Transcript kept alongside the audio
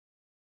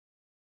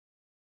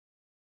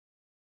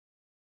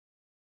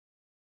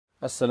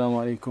Assalamu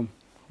alaikum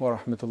wa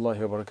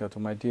rahmatullahi wa barakatuh.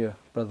 My dear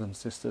brothers and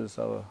sisters,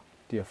 our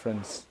dear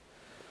friends.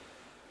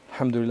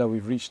 Alhamdulillah,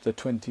 we've reached the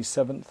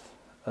 27th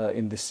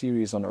in this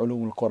series on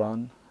Ulum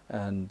al-Quran,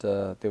 and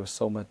there was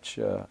so much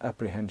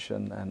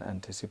apprehension and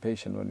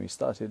anticipation when we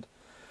started,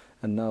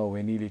 and now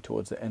we're nearly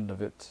towards the end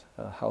of it.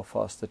 How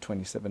fast the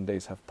 27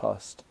 days have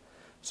passed.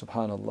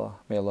 Subhanallah,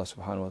 may Allah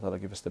subhanahu wa ta'ala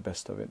give us the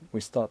best of it.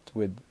 We start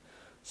with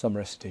some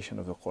recitation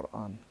of the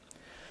Quran.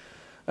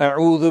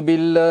 أعوذ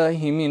بالله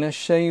من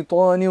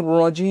الشيطان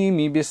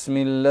الرجيم بسم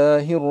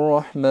الله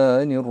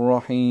الرحمن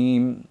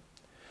الرحيم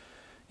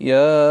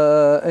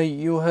يا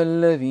أيها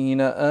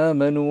الذين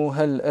آمنوا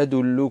هل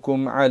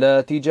أدلكم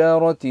على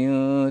تجارة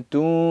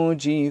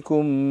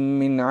تنجيكم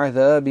من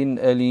عذاب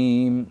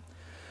أليم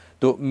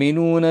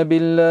تؤمنون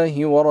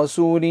بالله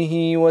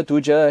ورسوله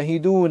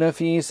وتجاهدون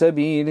في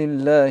سبيل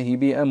الله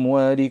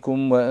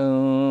بأموالكم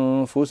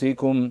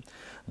وأنفسكم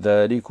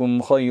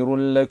ذلكم خير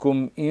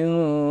لكم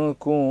إن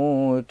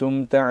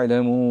كنتم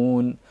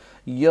تعلمون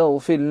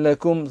يغفر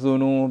لكم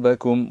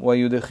ذنوبكم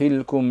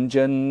ويدخلكم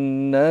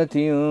جنات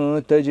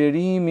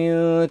تجري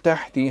من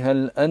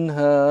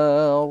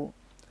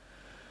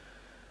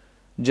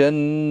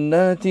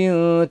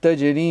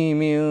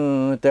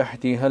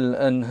تحتها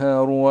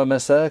الأنهار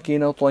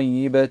ومساكن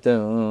طيبة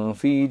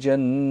في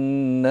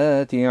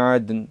جنات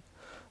عدن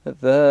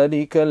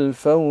ذلك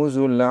الفوز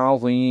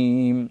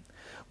العظيم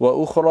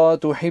وأخرى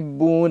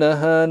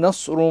تحبونها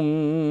نصر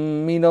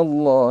من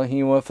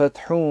الله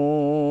وفتح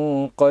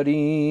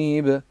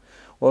قريب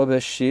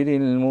وبشر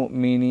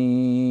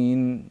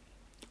المؤمنين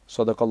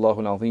صدق الله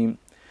العظيم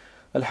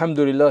الحمد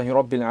لله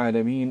رب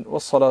العالمين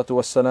والصلاة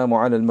والسلام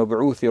على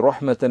المبعوث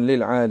رحمة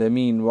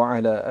للعالمين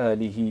وعلى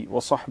آله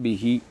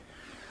وصحبه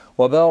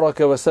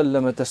وبارك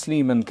وسلم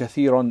تسليما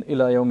كثيرا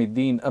إلى يوم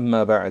الدين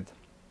أما بعد.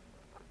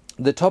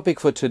 The topic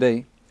for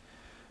today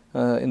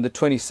in the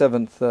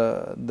 27th,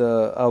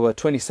 our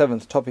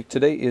 27th topic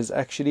today is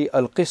actually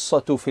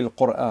Al-Qissatu fil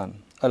Quran.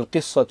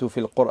 Al-Qissatu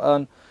fil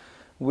Quran,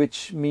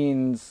 which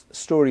means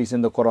stories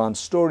in the Quran,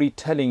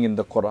 storytelling in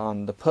the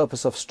Quran, the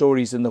purpose of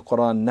stories in the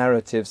Quran,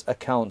 narratives,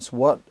 accounts.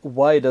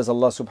 Why does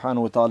Allah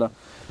subhanahu wa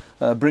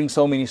ta'ala bring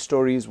so many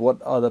stories?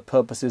 What are the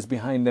purposes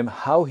behind them?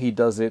 How He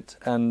does it,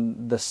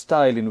 and the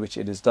style in which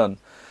it is done.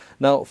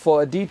 Now,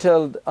 for a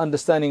detailed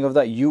understanding of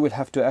that, you will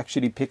have to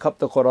actually pick up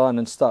the Quran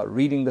and start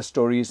reading the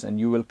stories, and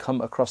you will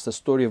come across the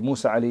story of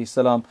Musa alayhi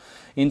salam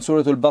in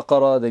Surah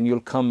Al-Baqarah. Then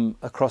you'll come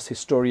across his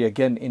story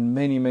again in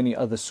many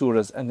other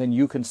surahs, and then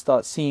you can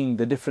start seeing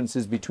the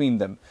differences between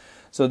them.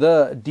 So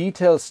the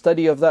detailed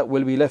study of that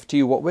will be left to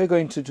you. What we're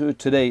going to do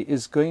today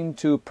is going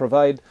to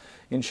provide,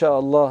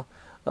 inshallah,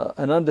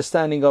 an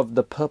understanding of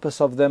the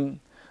purpose of them,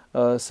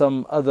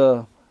 some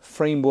other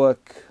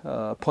framework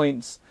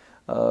points,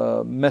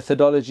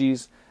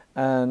 methodologies,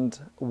 and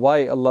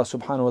why Allah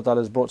subhanahu wa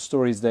ta'ala has brought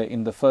stories there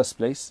in the first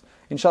place.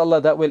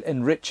 Inshallah, that will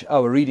enrich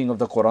our reading of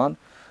the Quran.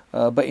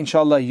 But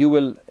inshallah, you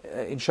will,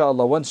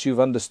 once you've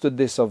understood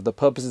this, of the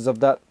purposes of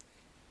that,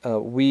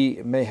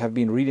 we may have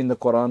been reading the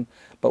Quran,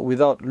 but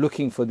without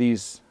looking for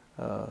these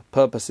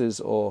purposes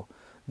or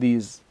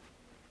these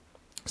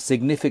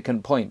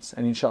significant points.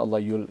 And inshallah,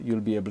 you'll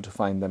be able to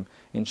find them,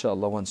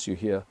 inshallah, once you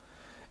hear.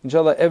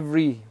 Inshallah,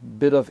 every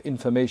bit of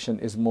information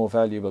is more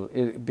valuable.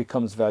 It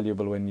becomes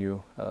valuable when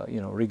you,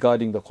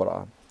 regarding the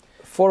Quran.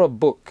 For a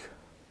book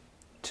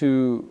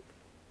to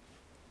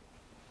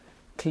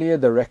clear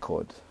the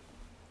record,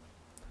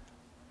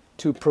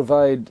 to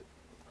provide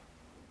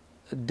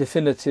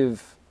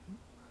definitive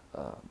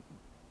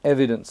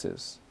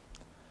evidences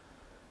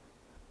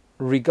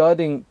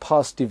regarding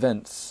past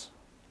events,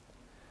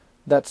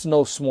 that's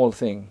no small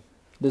thing.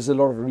 There's a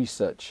lot of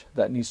research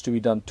that needs to be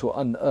done to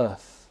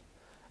unearth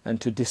and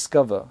to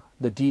discover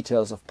the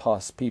details of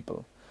past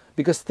people.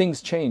 Because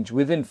things change.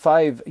 Within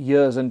 5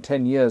 years and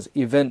 10 years,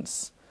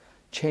 events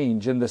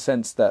change in the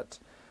sense that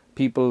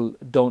people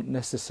don't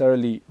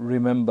necessarily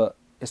remember,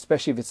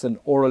 especially if it's an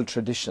oral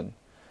tradition,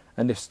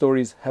 and if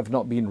stories have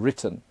not been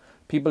written.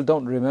 People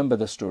don't remember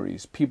the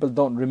stories. People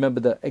don't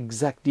remember the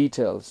exact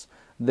details.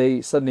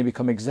 They suddenly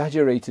become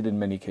exaggerated in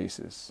many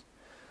cases.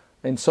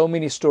 In so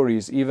many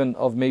stories, even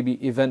of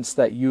maybe events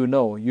that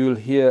you'll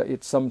hear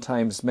it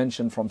sometimes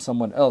mentioned from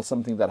someone else,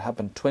 something that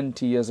happened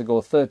 20 years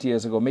ago, 30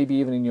 years ago, maybe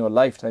even in your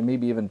lifetime,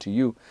 maybe even to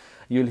you.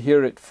 You'll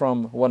hear it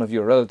from one of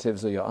your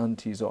relatives or your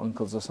aunties or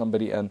uncles or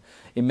somebody, and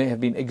it may have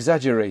been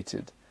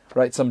exaggerated,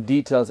 right? Some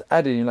details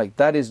added in, like,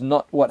 that is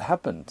not what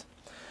happened.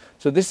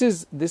 So this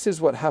is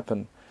what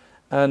happened.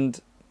 And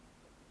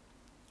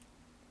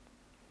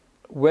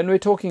when we're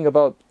talking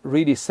about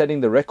really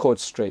setting the record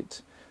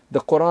straight, the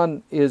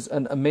Quran is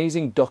an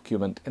amazing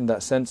document in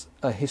that sense,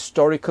 a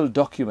historical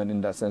document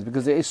in that sense,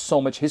 because there is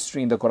so much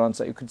history in the Quran.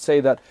 So you could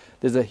say that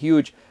there's a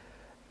huge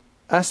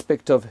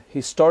aspect of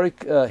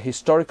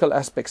historical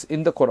aspects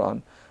in the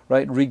Quran,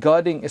 right,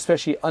 regarding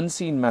especially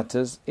unseen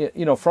matters,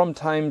 from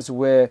times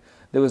where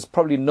there was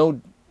probably no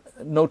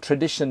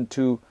tradition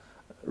to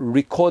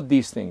record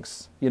these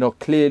things,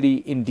 clearly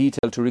in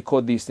detail to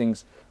record these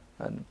things.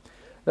 And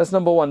that's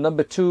number one.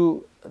 Number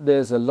two,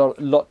 there's a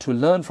lot to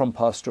learn from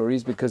past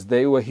stories, because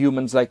they were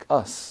humans like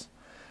us.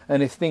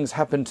 And if things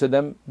happen to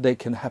them, they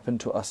can happen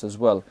to us as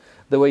well.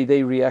 The way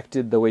they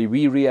reacted, the way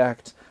we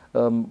react,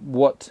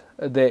 what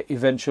their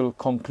eventual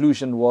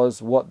conclusion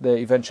was, what their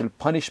eventual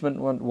punishment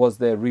was,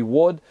 their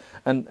reward,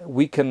 and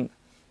we can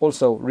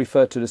also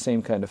refer to the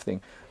same kind of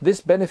thing.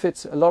 This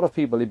benefits a lot of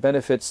people. It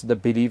benefits the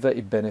believer,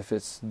 it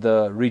benefits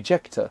the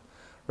rejecter,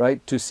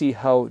 right? To see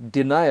how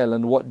denial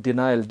and what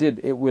denial did,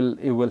 it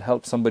will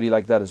help somebody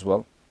like that as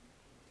well.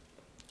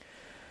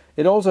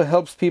 It also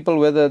helps people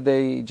whether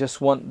they just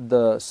want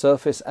the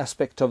surface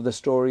aspect of the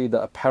story,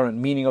 the apparent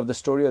meaning of the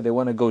story, or they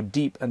want to go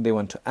deep and they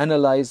want to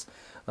analyze,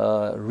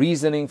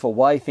 reasoning for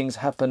why things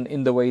happen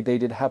in the way they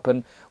did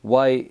happen,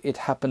 why it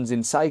happens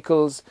in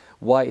cycles,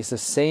 why it's the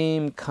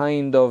same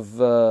kind of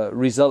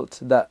result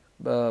that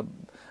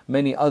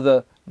many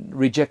other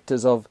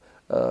rejectors of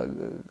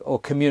or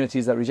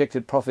communities that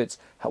rejected prophets,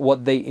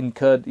 what they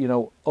incurred,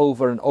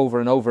 over and over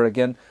and over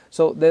again.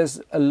 So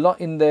there's a lot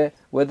in there,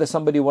 whether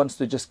somebody wants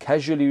to just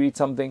casually read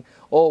something,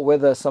 or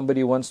whether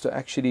somebody wants to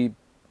actually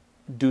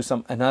do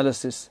some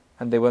analysis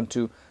and they want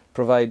to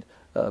provide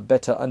a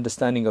better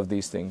understanding of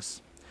these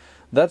things.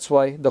 That's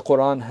why the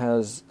Quran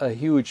has a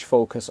huge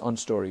focus on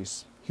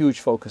stories,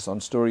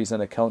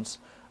 and accounts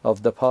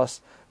of the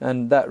past,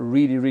 and that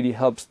really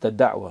helps the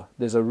da'wah.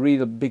 There's a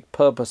really big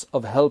purpose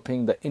of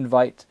helping the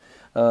invite.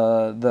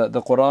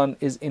 The Quran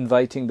is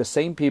inviting the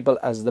same people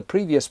as the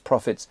previous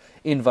prophets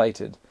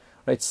invited,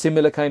 right?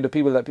 Similar kind of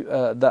people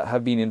that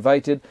have been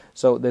invited.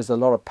 So there's a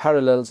lot of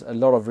parallels, a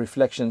lot of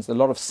reflections, a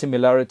lot of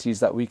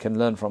similarities that we can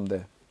learn from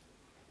there.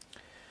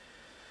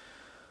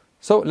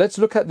 So let's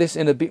look at this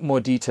in a bit more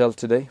detail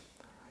today.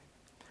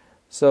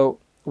 So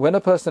when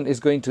a person is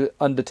going to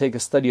undertake a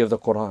study of the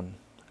Quran,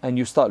 and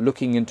you start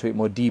looking into it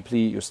more deeply,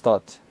 you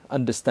start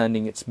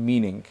understanding its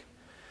meaning,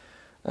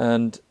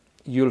 and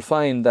you'll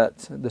find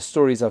that the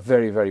stories are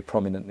very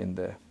prominent in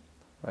there,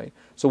 right?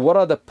 So what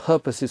are the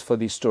purposes for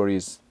these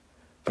stories?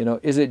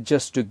 Is it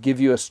just to give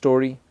you a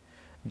story,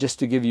 just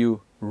to give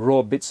you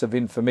raw bits of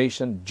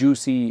information,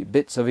 juicy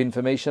bits of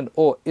information,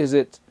 or is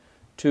it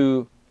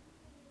to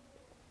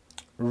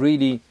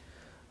really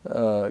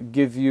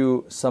give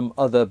you some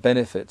other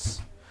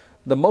benefits?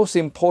 The most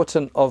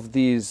important of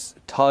these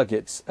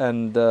targets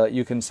and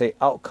you can say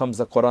outcomes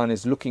the Quran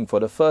is looking for,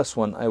 the first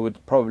one I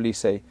would probably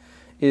say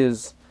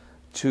is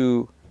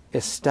to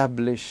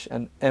establish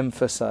and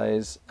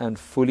emphasize and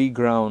fully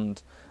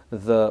ground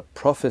the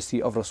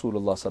prophecy of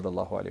Rasulullah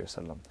sallallahu alaihi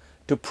wasallam,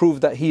 to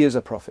prove that he is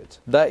a prophet.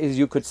 That is,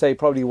 you could say,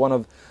 probably one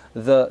of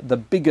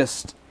the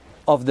biggest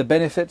of the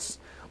benefits,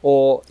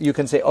 or you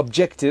can say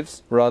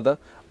objectives rather,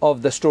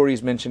 of the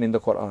stories mentioned in the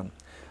Quran.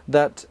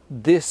 That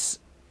this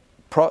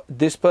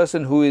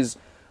person who is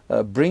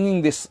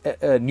bringing this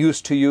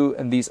news to you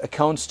and these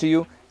accounts to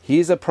you, he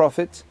is a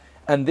prophet,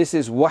 and this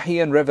is wahi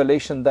and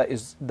revelation that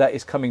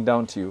is coming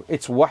down to you.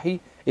 It's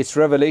wahi, it's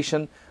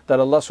revelation that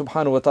Allah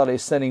subhanahu wa ta'ala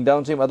is sending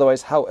down to him.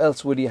 Otherwise, how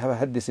else would he have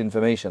had this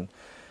information?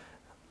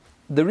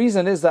 The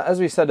reason is that, as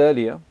we said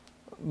earlier,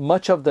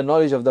 much of the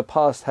knowledge of the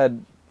past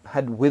had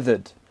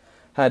withered,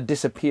 had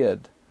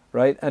disappeared,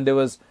 right? And there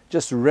was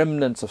just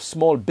remnants of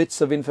small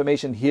bits of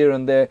information here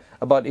and there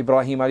about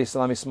Ibrahim alayhi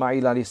salam,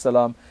 Ismail alayhi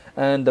salam,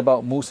 and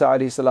about Musa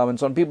alayhi salam, and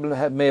so on. People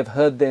may have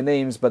heard their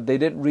names, but they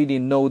didn't really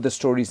know the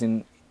stories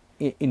in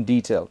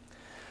detail.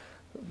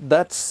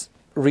 That's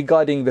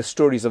regarding the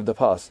stories of the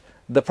past.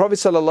 The Prophet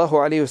sallallahu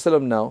alaihi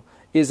wasallam now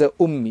is a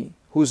ummi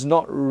who's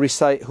not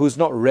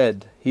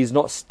read, he's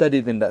not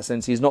studied in that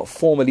sense, he's not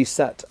formally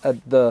sat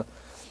at the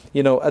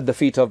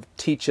feet of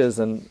teachers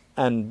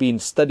and been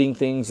studying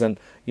things and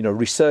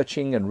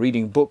researching and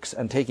reading books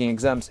and taking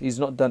exams. He's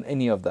not done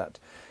any of that.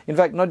 In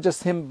fact, not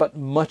just him, but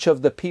much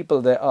of the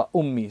people there are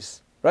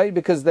ummis, right?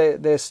 Because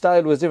their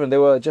style was different. They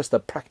were just the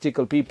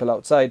practical people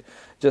outside,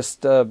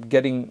 just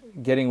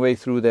getting way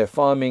through their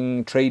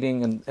farming,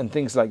 trading and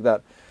things like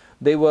that.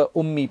 They were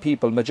ummi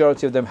people.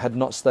 Majority of them had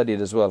not studied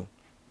as well.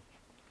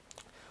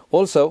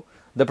 Also,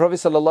 the Prophet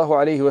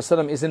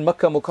ﷺ is in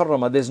Makkah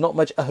Mukarramah. There's not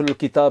much Ahlul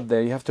Kitab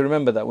there. You have to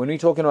remember that. When we're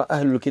talking about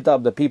Ahlul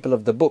Kitab, the people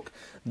of the book,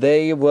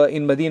 they were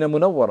in Medina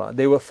Munawwara.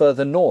 They were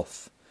further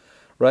north,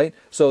 right?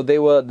 So they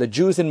were the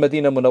Jews in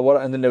Medina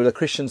Munawwara, and then there were the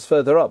Christians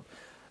further up,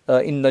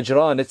 in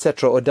Najran,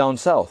 etc., or down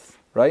south,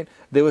 right?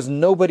 There was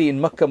nobody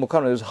in Makkah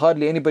Mukarramah. There was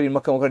hardly anybody in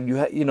Makkah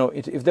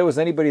Mukarramah. If there was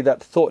anybody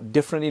that thought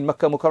differently in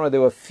Makkah Mukarramah, there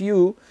were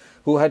few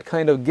who had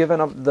kind of given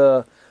up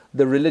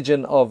the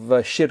religion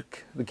of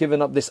shirk,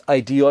 given up this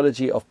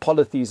ideology of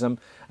polytheism,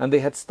 and they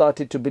had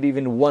started to believe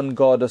in one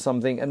God or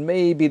something, and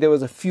maybe there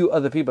was a few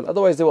other people.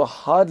 Otherwise, there were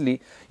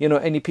hardly,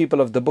 any people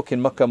of the book in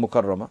Makkah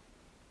Mukarramah.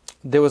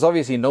 There was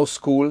obviously no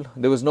school,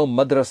 there was no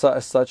madrasa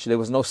as such, there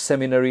was no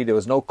seminary, there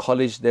was no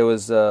college, there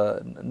was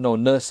no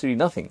nursery,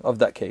 nothing of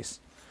that case.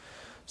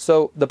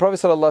 So the Prophet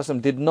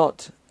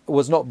ﷺ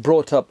was not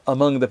brought up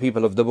among the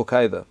people of the book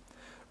either.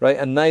 right?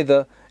 And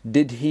neither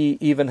did he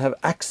even have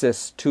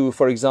access to,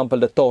 for example,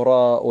 the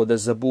Torah or the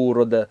Zabur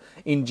or the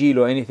Injil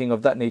or anything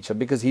of that nature,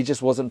 because he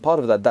just wasn't part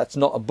of that. That's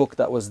not a book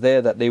that was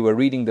there that they were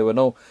reading. There were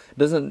no,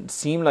 doesn't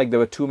seem like there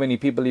were too many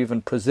people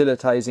even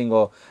proselytizing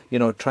or,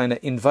 trying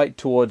to invite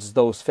towards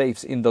those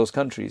faiths in those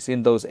countries,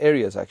 in those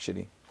areas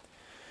actually.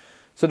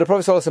 So the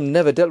Prophet ﷺ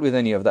never dealt with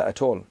any of that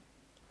at all.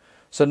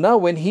 So now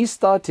when he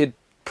started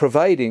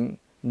providing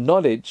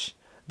knowledge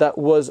that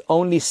was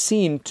only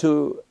seen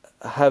to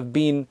have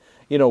been,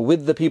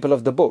 with the people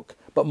of the book,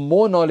 but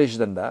more knowledge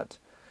than that,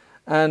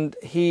 and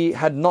he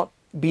had not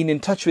been in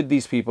touch with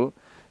these people,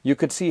 you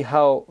could see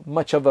how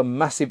much of a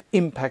massive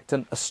impact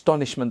and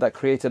astonishment that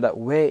created. That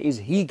where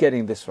is he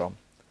getting this from?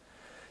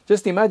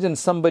 Just imagine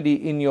somebody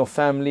in your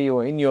family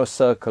or in your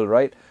circle,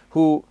 right,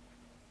 who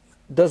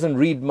doesn't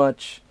read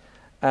much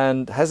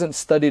and hasn't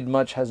studied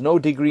much, has no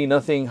degree,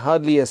 nothing,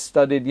 hardly has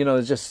studied,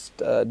 is just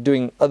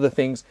doing other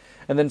things,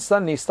 and then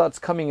suddenly starts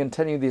coming and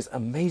telling you these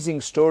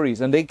amazing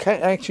stories, and they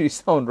can actually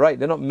sound right,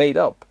 they're not made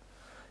up.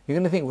 You're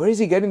going to think, where is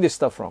he getting this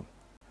stuff from?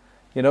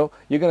 You're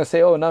going to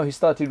say, oh, now he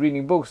started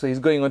reading books, so he's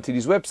going onto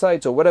these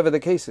websites or whatever the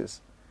case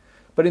is.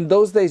 But in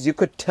those days, you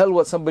could tell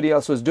what somebody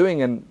else was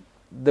doing, and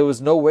there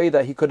was no way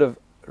that he could have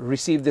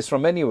received this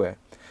from anywhere.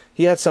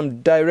 He had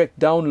some direct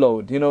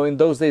download. In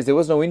those days there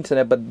was no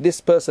internet, but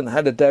this person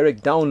had a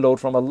direct download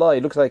from Allah.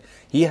 It looks like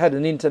he had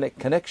an internet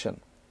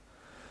connection.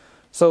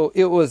 So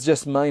it was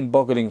just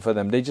mind-boggling for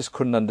them. They just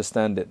couldn't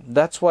understand it.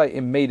 That's why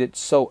it made it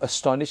so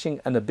astonishing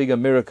and a bigger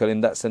miracle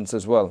in that sense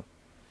as well.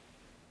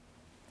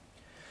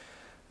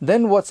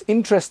 Then what's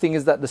interesting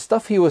is that the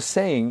stuff he was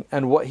saying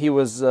and what he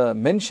was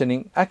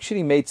mentioning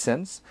actually made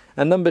sense.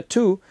 And number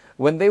two,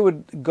 when they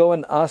would go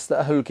and ask the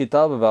Ahlul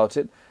Kitab about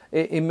it,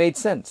 it made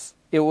sense.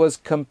 It was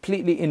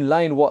completely in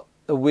line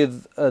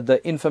with the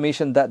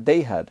information that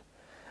they had.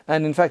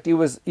 And in fact, it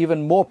was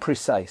even more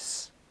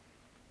precise.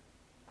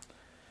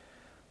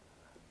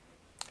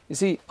 You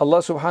see, Allah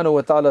subhanahu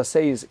wa ta'ala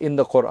says in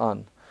the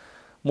Quran,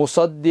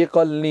 مُصَدِّقًا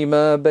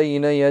لِمَا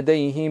بَيْنَ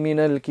يَدَيْهِ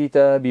مِنَ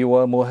الْكِتَابِ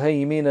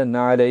وَمُهَيْمِنًا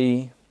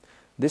عَلَيْهِ.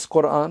 This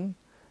Quran,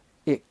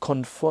 it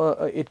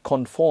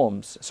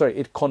confirms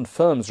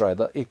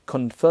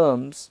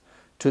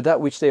to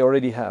that which they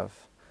already have.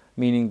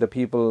 Meaning the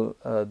people,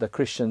 the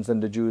Christians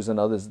and the Jews and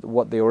others,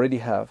 what they already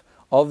have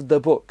of the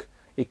book,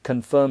 it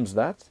confirms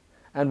that.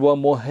 And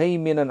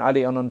وَمُهَيْمِنًا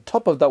عَلَيْهِ, and on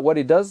top of that, what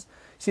it does,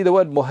 see, the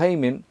word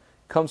muhaymin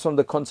comes from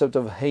the concept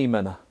of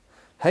haymana.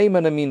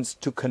 Haymana means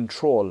to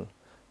control,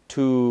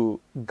 to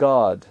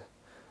guard,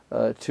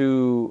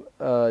 to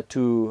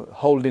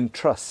hold in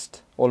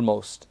trust,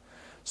 almost.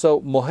 So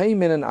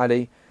muhayminan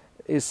alayh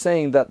is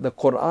saying that the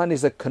Quran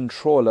is a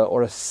controller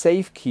or a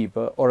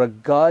safekeeper or a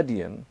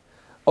guardian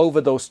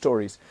over those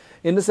stories,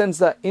 in the sense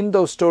that in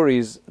those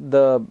stories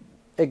the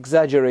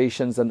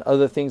exaggerations and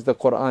other things, the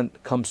Quran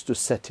comes to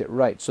set it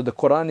right. So the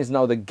Quran is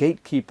now the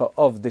gatekeeper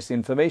of this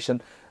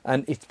information,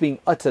 and it's being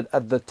uttered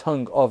at the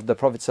tongue of the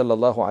Prophet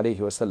sallallahu alaihi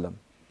wasallam.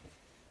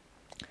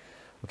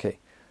 Okay,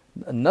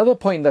 another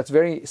point that's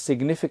very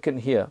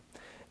significant here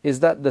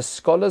is that the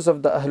scholars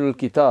of the Ahlul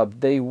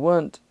Kitab, they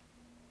weren't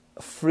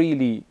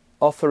freely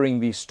offering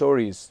these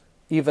stories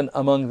even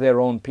among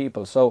their own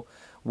people. So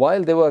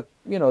while there were,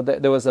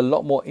 there was a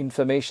lot more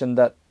information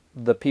that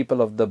the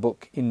people of the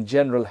book in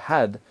general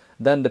had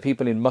than the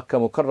people in Makkah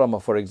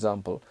Mukarramah, for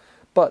example,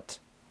 but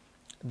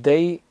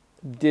they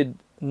did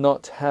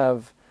not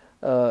have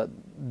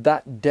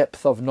that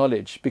depth of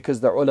knowledge, because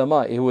the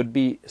ulama, it would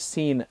be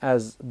seen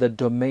as the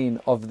domain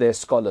of their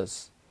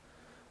scholars,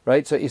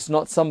 right? So it's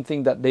not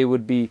something that they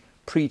would be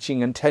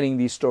preaching and telling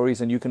these stories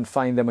and you can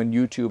find them on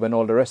YouTube and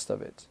all the rest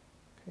of it,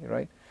 okay,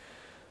 right?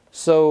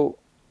 So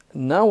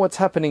now what's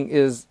happening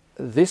is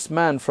this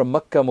man from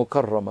Makkah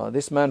Mukarramah,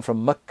 this man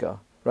from Makkah,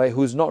 right,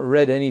 who's not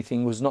read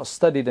anything, who's not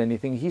studied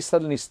anything, he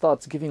suddenly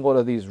starts giving all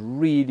of these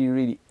really,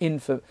 really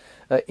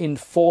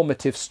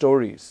informative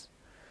stories.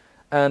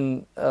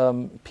 And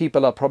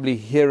people are probably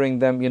hearing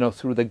them,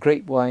 through the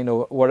grapevine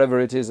or whatever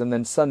it is, and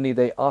then suddenly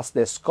they ask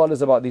their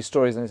scholars about these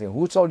stories and they say,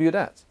 who told you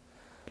that?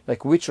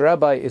 Like, which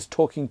rabbi is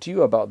talking to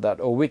you about that?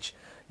 Or which,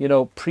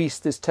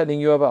 priest is telling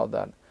you about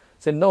that?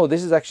 Say, no,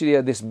 this is actually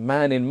this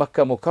man in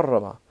Makkah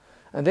Mukarramah.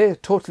 And they're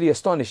totally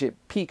astonished. It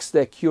piques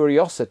their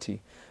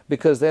curiosity,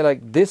 because they're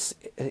like, this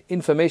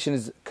information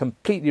is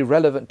completely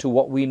relevant to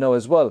what we know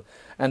as well.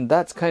 And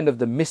that's kind of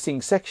the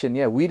missing section.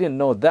 Yeah, we didn't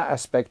know that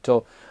aspect,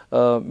 or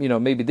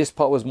maybe this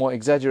part was more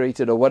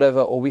exaggerated or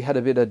whatever, or we had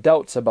a bit of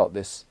doubts about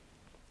this.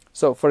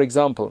 So, for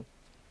example,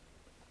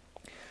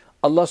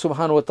 Allah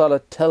subhanahu wa ta'ala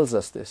tells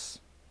us this,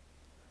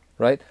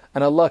 right?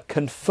 And Allah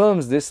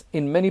confirms this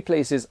in many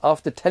places.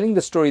 After telling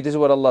the story, this is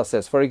what Allah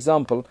says. For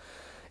example,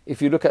 if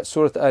you look at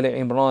Surah Al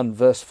Imran,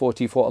 verse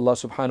 44, Allah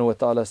subhanahu wa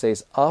ta'ala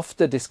says,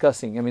 after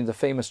discussing, the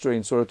famous story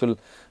in Surah Al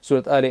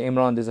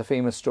Imran, there's a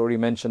famous story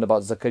mentioned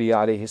about Zakaria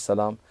alayhi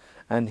salam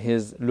and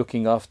his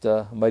looking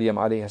after Maryam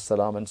alayhi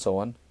salam and so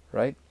on,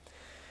 right?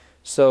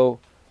 So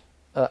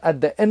at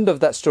the end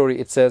of that story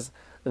it says,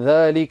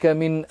 ذَلِكَ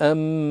مِنْ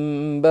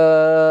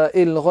أَنْبَاءِ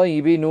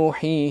الْغَيْبِ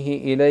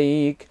نُوحِيهِ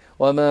إِلَيْكَ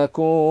وما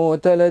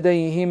كنت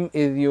لديهم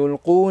إذ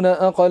يلقون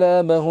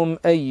أقلامهم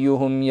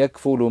أيهم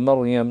يكفل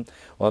مريم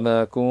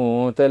وما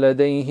كنت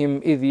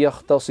لديهم إذ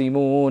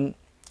يختصمون.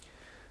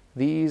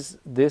 This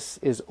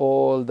is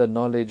all the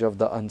knowledge of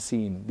the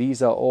unseen.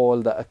 These are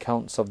all the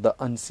accounts of the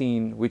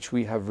unseen which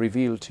we have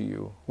revealed to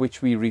you,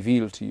 which we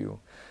reveal to you.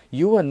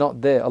 You were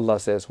not there, Allah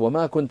says,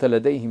 وَمَا كُنْتَ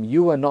لَدَيْهِمْ.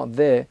 You were not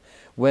there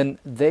when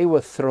they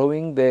were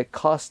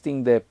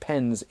casting their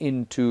pens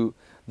into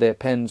their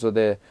pens, or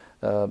their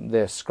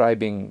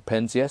scribing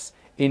pens, yes,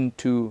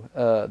 into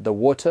the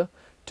water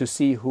to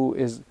see who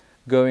is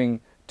going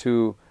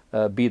to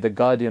be the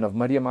guardian of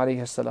Maryam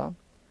alayhi salam.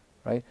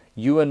 Right?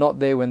 You were not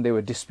there when they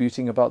were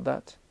disputing about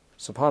that.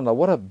 SubhanAllah,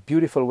 what a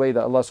beautiful way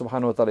that Allah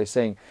subhanahu wa ta'ala is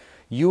saying,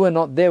 you were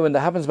not there when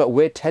that happens, but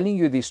we're telling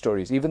you these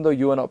stories. Even though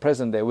you were not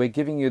present there, we're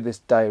giving you this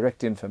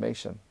direct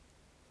information.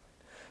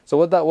 So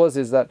what that was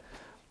is that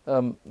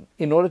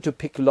in order to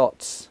pick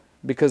lots,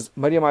 because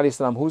Maryam alayhi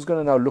salam, who's going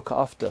to now look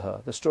after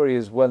her? The story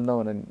is well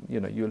known, and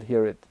you'll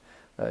hear it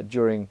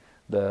during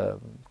the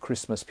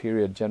Christmas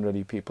period.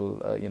 Generally people,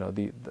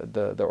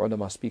 the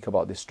ulama speak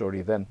about this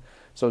story then.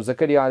 So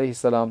Zakaria alayhi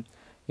salam,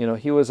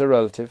 he was a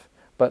relative,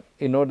 but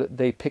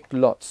they picked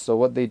lots. So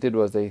what they did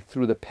was they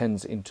threw the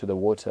pens into the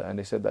water, and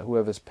they said that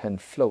whoever's pen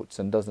floats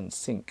and doesn't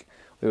sink,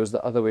 it was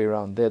the other way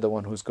around. They're the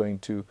one who's going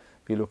to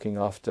be looking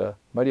after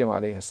Maryam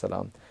alayhi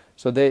salam.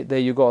 So there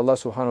you go. Allah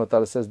subhanahu wa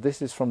ta'ala says,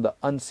 this is from the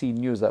unseen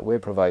news that we're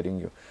providing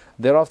you.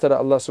 Thereafter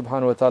Allah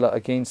subhanahu wa ta'ala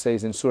again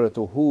says in Surah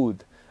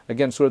Hud,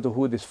 again Surah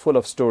Hud is full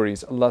of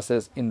stories. Allah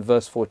says in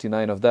verse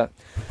 49 of that,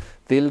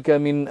 تِلْكَ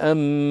مِنْ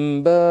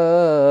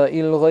أَنْبَاءِ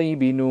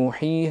الْغَيْبِ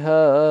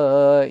نُوحِيهَا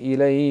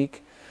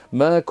إِلَيْكَ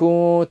مَا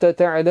كُنْتَ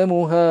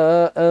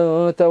تَعْلَمُهَا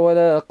أَنْتَ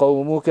وَلَا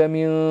قَوْمُكَ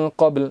مِنْ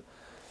قَبْلُ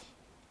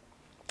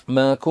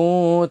ما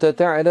كنت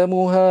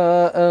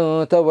تعلمها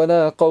أنت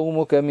ولا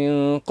قومك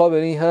من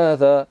قبل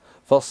هذا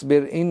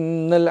فاصبر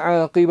إن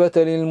العاقبة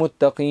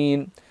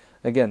للمتقين.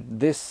 Again,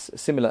 this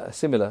similar.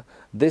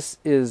 This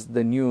is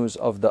the news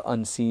of the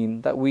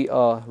unseen that we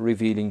are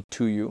revealing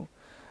to you.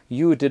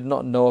 You did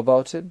not know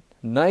about it.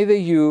 Neither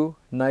you,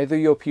 neither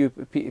your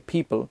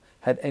people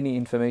had any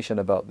information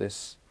about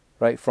this,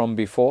 right, from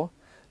before.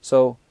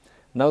 So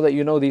now that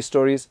you know these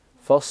stories,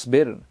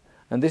 فاصبر.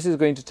 And this is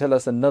going to tell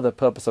us another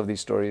purpose of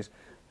these stories.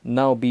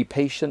 Now be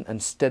patient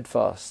and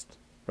steadfast,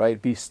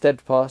 right? Be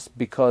steadfast,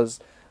 because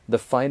the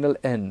final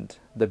end,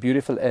 the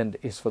beautiful end,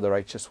 is for the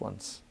righteous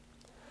ones.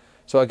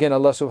 So again,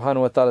 Allah subhanahu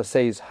wa ta'ala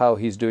says how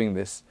He's doing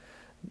this.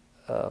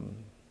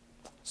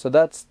 So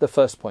that's the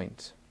first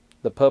point.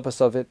 The purpose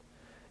of it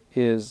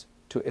is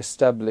to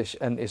establish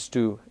and is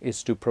to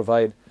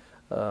provide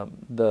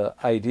the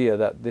idea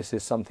that this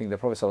is something the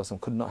Prophet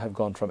ﷺ could not have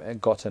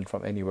gotten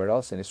from anywhere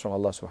else, and it's from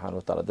Allah subhanahu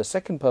wa ta'ala. The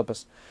second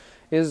purpose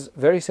is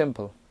very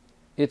simple.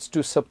 It's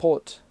to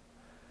support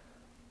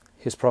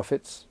His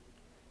prophets.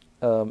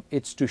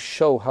 It's to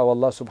show how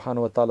Allah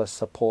subhanahu wa ta'ala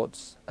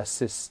supports,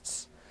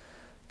 assists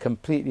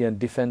completely and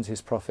defends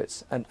His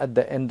prophets. And at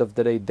the end of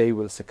the day, they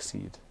will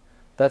succeed.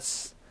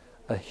 That's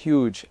a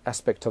huge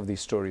aspect of these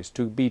stories,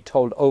 to be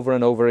told over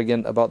and over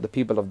again about the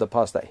people of the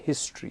past, that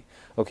history.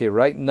 Okay,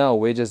 right now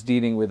we're just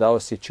dealing with our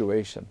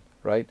situation,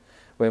 right?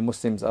 Where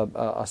Muslims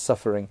are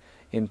suffering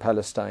in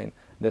Palestine,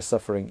 they're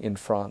suffering in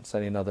France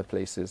and in other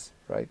places,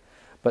 right?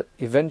 But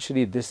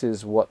eventually this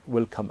is what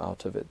will come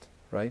out of it,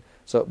 right?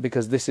 So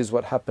because this is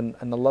what happened,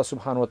 and Allah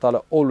subhanahu wa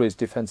ta'ala always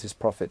defends His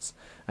prophets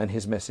and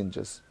His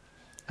messengers.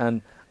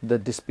 And the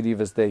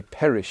disbelievers, they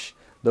perish.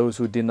 Those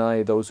who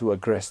deny, those who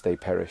aggress, they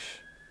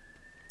perish.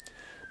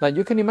 Now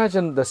you can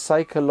imagine the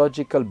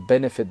psychological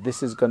benefit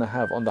this is going to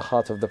have on the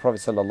heart of the Prophet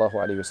sallallahu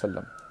alaihi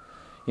wasallam.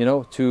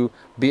 To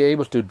be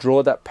able to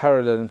draw that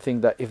parallel and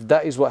think that if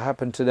that is what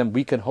happened to them,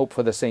 we can hope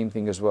for the same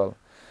thing as well.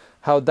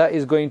 How that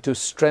is going to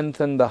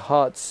strengthen the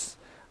hearts,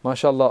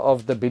 mashallah,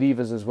 of the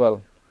believers as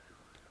well,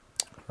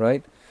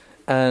 right?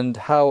 And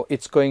how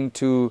it's going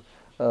to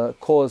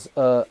cause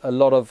a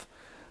lot of,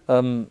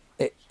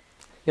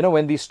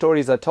 when these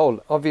stories are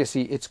told,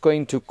 obviously it's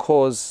going to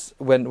cause,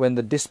 when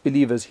the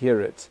disbelievers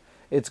hear it,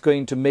 it's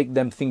going to make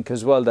them think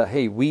as well that,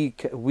 hey, we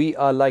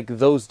are like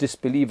those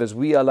disbelievers,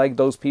 we are like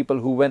those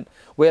people who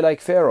we're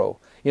like Pharaoh,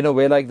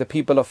 we're like the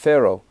people of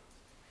Pharaoh.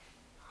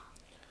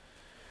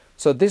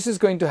 So this is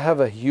going to have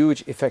a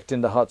huge effect in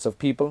the hearts of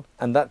people,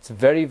 and that's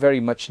very, very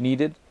much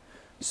needed.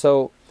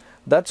 So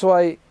that's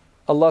why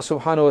Allah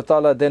subhanahu wa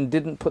ta'ala then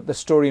didn't put the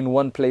story in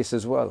one place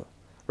as well,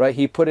 right?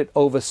 He put it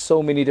over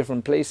so many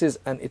different places,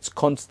 and it's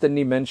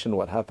constantly mentioned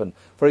what happened.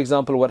 For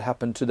example, what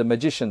happened to the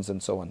magicians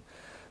and so on.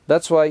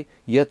 That's why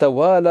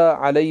يَتَوَالَى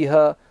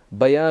عَلَيْهَا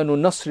بَيَانُ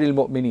نَصْرِ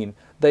الْمُؤْمِنِينَ.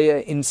 They are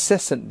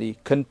incessantly,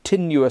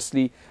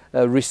 continuously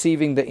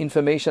receiving the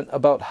information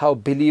about how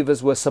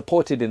believers were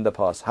supported in the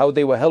past, how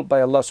they were helped by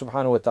Allah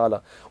subhanahu wa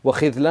ta'ala,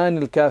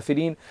 وَخِذْلَانِ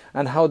الْكَافِرِينَ,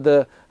 and how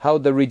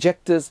the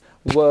rejectors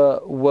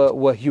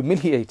were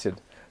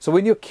humiliated. So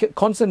when you're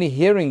constantly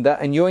hearing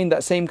that and you're in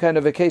that same kind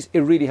of a case,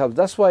 it really helps.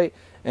 That's why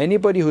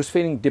anybody who's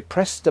feeling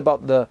depressed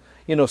about the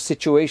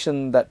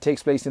situation that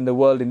takes place in the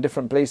world in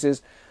different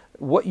places,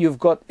 what you've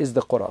got is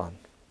the Quran.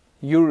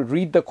 You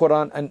read the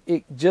Quran and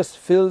it just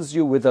fills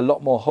you with a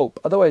lot more hope.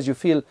 Otherwise you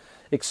feel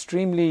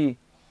extremely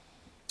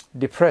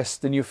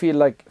depressed and you feel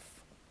like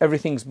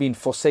everything's been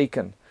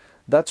forsaken.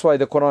 That's why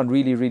the Quran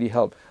really, really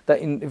helped.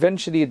 That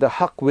eventually the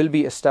haqq will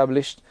be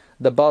established,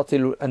 the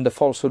batil and the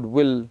falsehood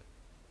will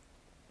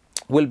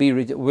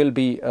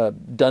be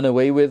done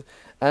away with,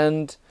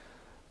 and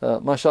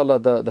mashallah,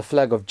 the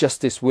flag of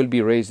justice will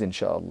be raised,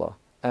 inshallah,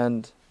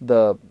 and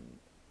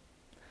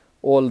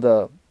all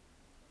the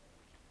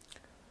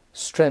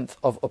strength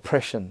of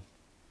oppression,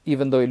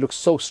 even though it looks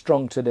so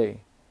strong today,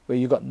 where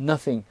you got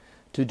nothing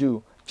to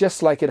do,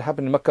 just like it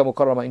happened in Makkah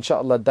Mukarramah,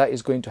 inshallah, that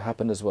is going to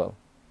happen as well.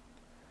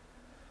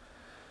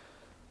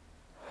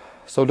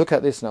 So look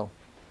at this now.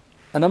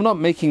 And I'm not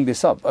making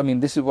this up. I mean,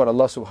 this is what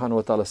Allah subhanahu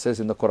wa ta'ala says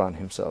in the Quran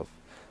himself.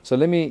 So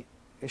let me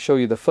show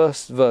you. The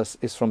first verse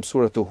is from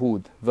Surah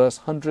Hud,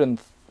 verse 100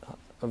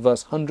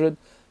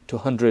 to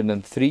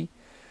 103.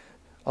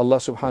 Allah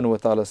subhanahu wa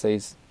ta'ala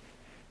says,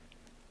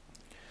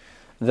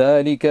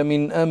 ذلك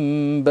من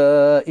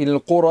أنباء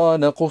القرى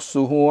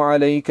نقصه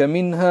عليك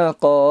منها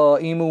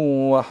قائم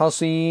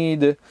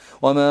وحصيد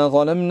وما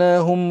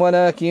ظلمناهم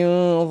ولكن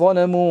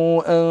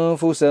ظلموا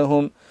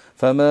أنفسهم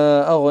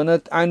فما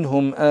أغنت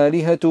عنهم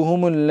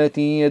آلهتهم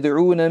التي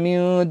يدعون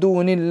من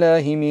دون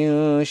الله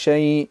من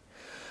شيء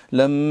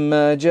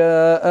لما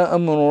جاء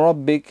أمر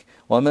ربك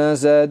وما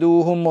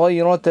زادوهم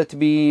غير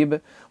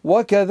تتبيب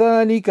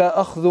وكذلك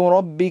أخذ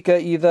ربك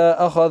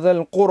إذا أخذ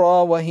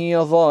القرى وهي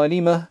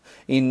ظالمة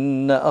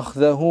إن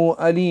أخذه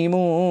أليم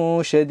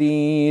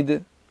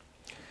شديد.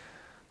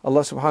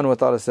 Allah subhanahu wa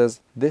ta'ala says,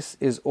 this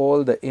is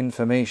all the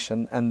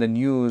information and the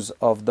news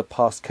of the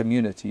past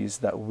communities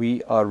that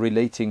we are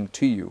relating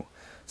to you.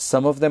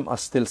 Some of them are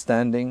still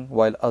standing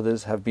while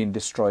others have been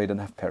destroyed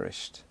and have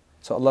perished.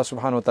 So Allah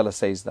subhanahu wa ta'ala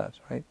says that,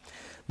 right?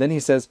 Then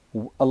he says,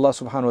 Allah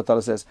subhanahu wa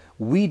ta'ala says,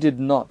 we did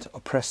not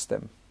oppress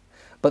them,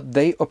 but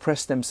they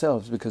oppressed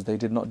themselves because they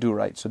did not do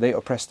right. So they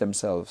oppressed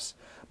themselves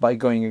by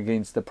going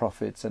against the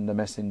prophets and the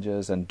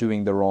messengers and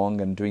doing the wrong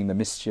and doing the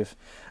mischief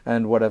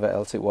and whatever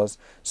else it was.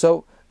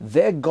 So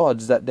their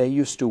gods that they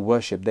used to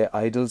worship, their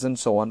idols and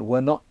so on,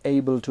 were not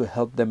able to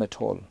help them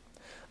at all.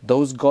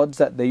 Those gods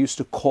that they used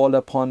to call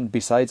upon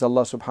besides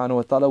Allah subhanahu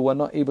wa ta'ala were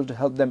not able to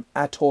help them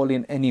at all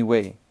in any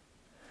way.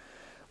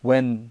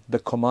 When the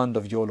command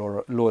of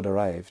your Lord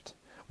arrived,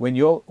 when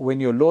your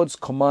Lord's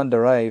command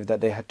arrived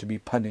that they had to be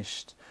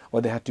punished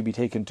or they had to be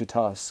taken to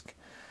task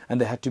and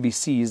they had to be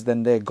seized,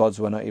 then their gods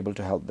were not able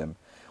to help them.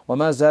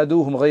 وَمَا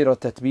زَادُوهُمْ غَيْرَ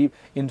تَتْبِيبٍ.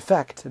 In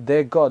fact,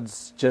 their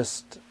gods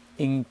just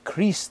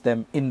increased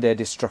them in their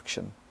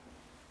destruction.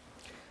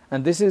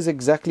 And this is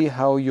exactly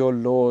how your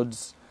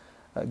Lord's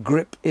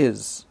grip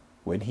is.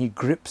 When he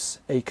grips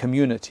a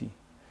community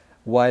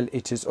while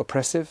it is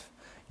oppressive,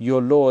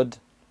 your Lord,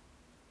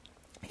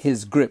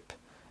 his grip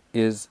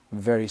is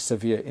very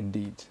severe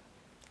indeed.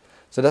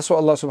 So that's what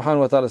Allah subhanahu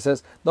wa ta'ala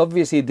says.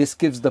 Obviously this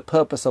gives the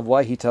purpose of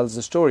why he tells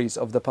the stories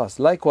of the past.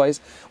 Likewise,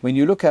 when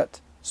you look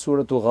at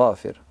Surah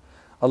Ghafir,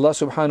 Allah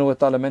subhanahu wa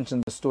ta'ala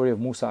mentioned the story of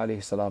Musa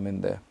alayhi salam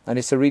in there. And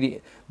it's a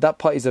really, that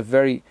part is a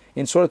very,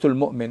 in Surah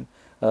Al-Mu'min,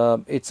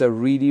 it's a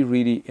really,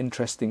 really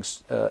interesting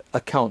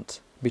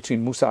account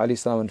between Musa alayhi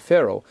salam and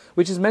Pharaoh,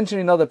 which is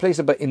mentioned in other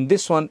places, but in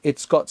this one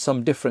it's got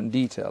some different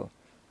detail,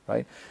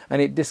 right?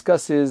 And it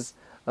discusses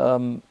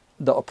the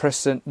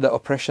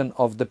oppression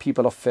of the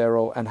people of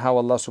Pharaoh and how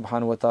Allah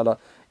subhanahu wa ta'ala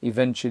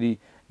eventually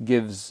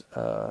gives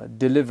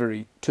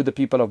delivery to the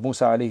people of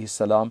Musa alayhi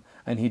salam,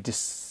 and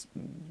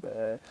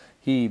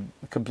he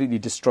completely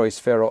destroys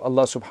Pharaoh.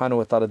 Allah subhanahu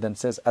wa ta'ala then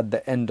says at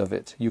the end of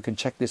it, you can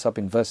check this up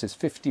in verses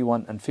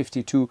 51 and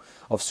 52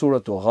 of Surah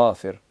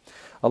Ghafir.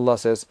 Allah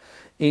says,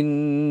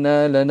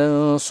 إِنَّا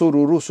لَنَنصُرُ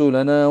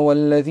رُسُلَنَا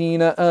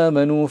وَالَّذِينَ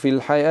آمَنُوا فِي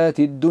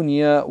الْحَيَاةِ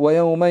الدُّنْيَا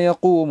وَيَوْمَ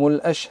يَقُومُ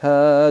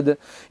الْأَشْهَادُ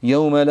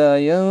يَوْمَ لَا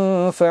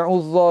يَنفَعُ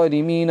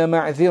الظَّالِمِينَ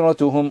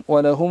مَعْذِرَتُهُمْ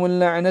وَلَهُمُ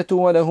اللَّعْنَةُ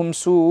وَلَهُمْ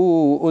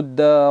سُوءُ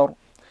الدَّارِ.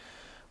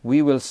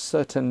 We will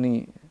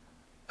certainly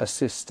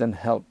assist and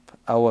help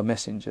our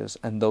messengers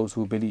and those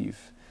who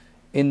believe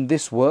in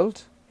this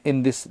world,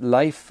 in this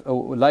life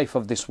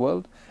of this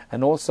world,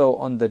 and also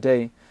on the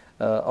day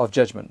of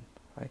judgment.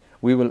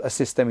 We will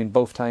assist them in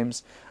both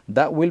times.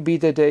 That will be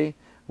the day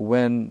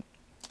when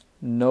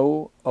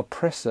no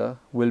oppressor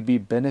will be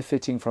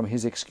benefiting from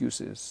his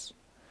excuses.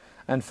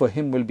 And for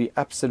him will be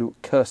absolute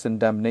curse and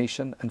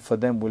damnation, and for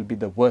them will be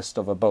the worst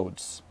of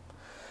abodes.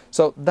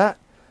 So that,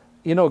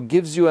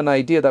 gives you an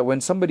idea that when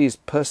somebody is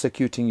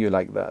persecuting you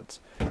like that,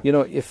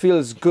 it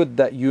feels good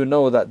that you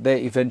know that they're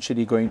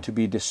eventually going to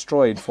be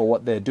destroyed for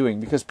what they're doing.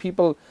 Because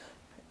people,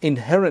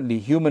 inherently,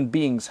 human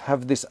beings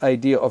have this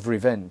idea of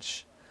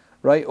revenge,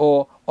 right?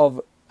 Or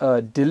of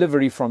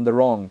delivery from the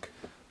wrong.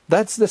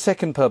 That's the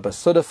second purpose.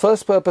 So the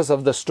first purpose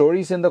of the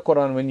stories in the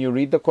Quran, when you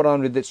read the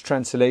Quran with its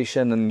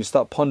translation and you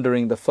start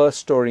pondering the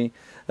first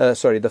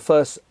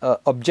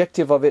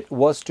objective of it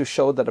was to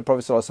show that the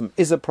Prophet ﷺ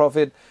is a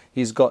prophet.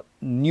 He's got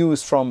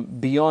news from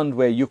beyond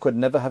where you could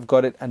never have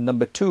got it. And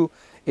number two,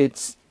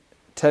 it's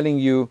telling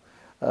you,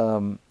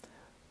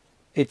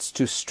 it's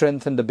to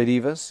strengthen the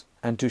believers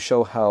and to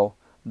show how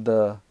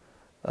the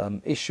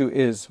issue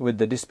is with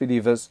the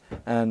disbelievers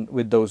and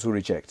with those who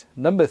reject.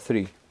 Number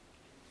 3,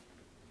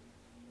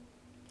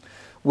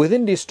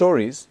 within these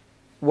stories,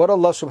 what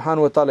Allah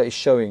subhanahu wa ta'ala is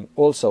showing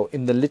also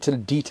in the little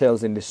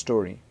details in this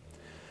story,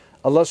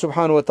 Allah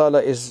subhanahu wa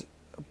ta'ala is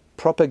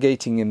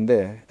propagating in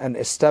there and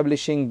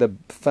establishing the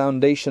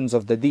foundations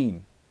of the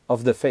deen,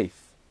 of the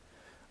faith,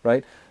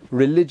 right?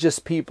 Religious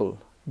people,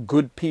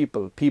 good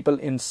people, people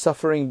in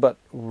suffering but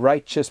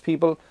righteous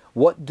people,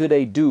 what do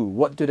they do?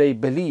 What do they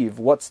believe?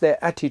 What's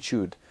their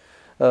attitude?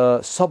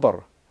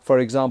 Sabr, for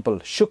example,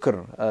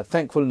 shukr,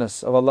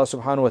 thankfulness of Allah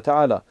subhanahu wa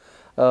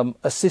ta'ala,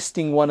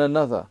 assisting one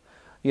another,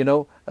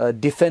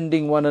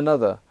 defending one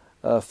another,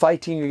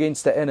 fighting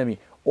against the enemy.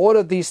 All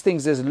of these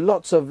things, there's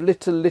lots of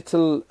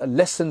little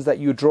lessons that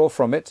you draw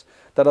from it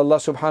that Allah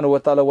subhanahu wa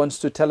ta'ala wants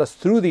to tell us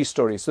through these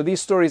stories. So these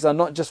stories are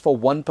not just for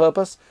one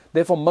purpose,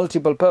 they're for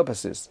multiple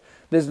purposes.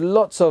 There's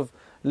lots of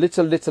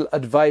little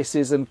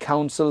advices and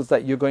counsels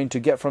that you're going to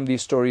get from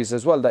these stories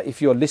as well, that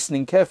if you're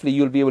listening carefully,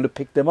 you'll be able to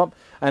pick them up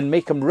and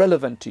make them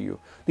relevant to you.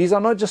 These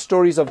are not just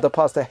stories of the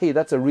past that, hey,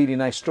 that's a really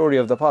nice story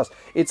of the past.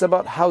 It's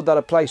about how that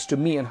applies to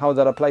me and how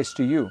that applies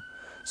to you.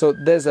 So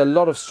there's a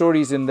lot of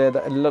stories in there,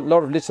 a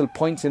lot of little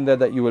points in there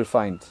that you will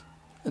find.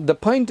 The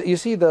point, you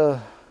see,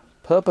 the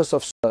purpose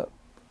of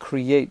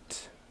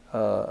create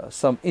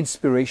some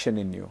inspiration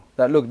in you.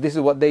 That look, this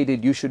is what they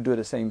did, you should do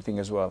the same thing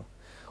as well.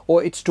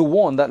 Or it's to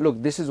warn that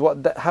look, this is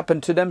what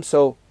happened to them,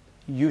 so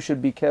you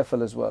should be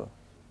careful as well.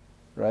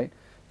 Right?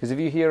 Because if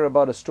you hear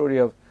about a story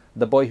of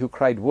the boy who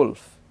cried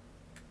wolf,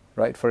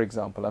 right, for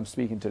example, I'm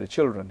speaking to the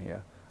children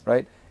here,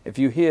 right? If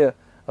you hear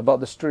about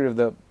the story of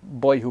the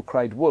boy who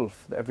cried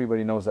wolf,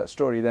 everybody knows that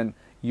story, then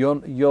you're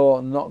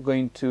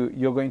going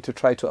to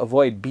try to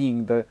avoid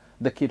being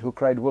the kid who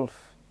cried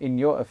wolf in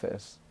your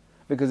affairs,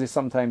 because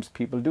sometimes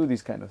people do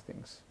these kind of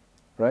things,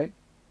 right?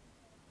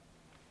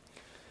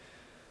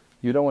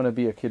 You don't want to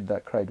be a kid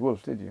that cried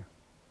wolf, did you?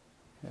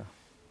 Yeah.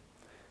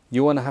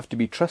 You want to have to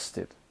be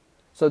trusted.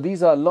 So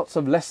these are lots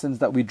of lessons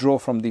that we draw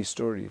from these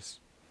stories.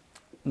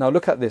 Now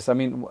look at this. I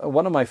mean,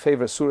 one of my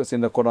favorite surahs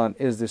in the Quran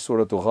is this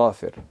Surah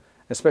Ghafir,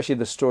 especially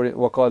the story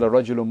وَقَالَ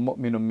رَجُلٌ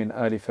مُؤْمِنٌ مِّنْ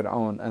آلِ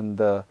فِرْعَوْنَ, and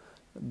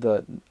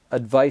the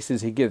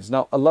advices he gives.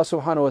 Now Allah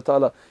subhanahu wa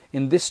ta'ala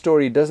in this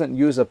story doesn't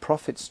use a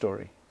prophet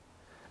story,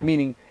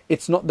 meaning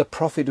it's not the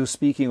prophet who's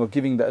speaking or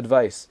giving the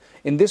advice.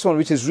 In this one,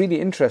 which is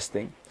really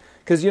interesting,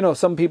 because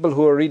some people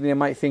who are reading it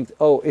might think,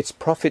 oh, it's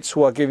prophets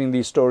who are giving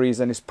these stories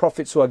and it's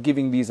prophets who are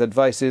giving these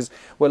advices.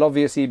 Well,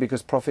 obviously,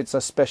 because prophets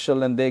are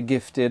special and they're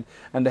gifted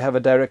and they have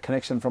a direct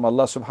connection from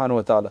Allah subhanahu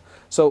wa ta'ala.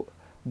 So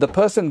the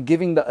person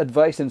giving the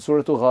advice in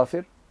Surah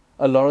Ghafir,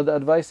 a lot of the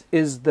advice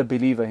is the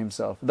believer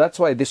himself. That's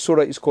why this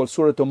surah is called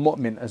Surah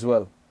Mu'min as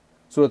well.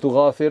 Surah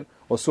Ghafir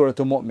or Surah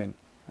Mu'min.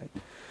 Right?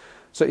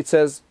 So it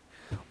says,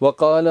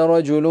 وَقَالَ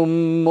رَجُلٌ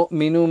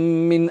مُؤْمِنٌ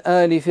مِّنْ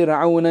آلِ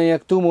فِرْعَوْنَ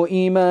يَكْتُمُ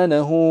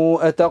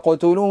إِيمَانَهُ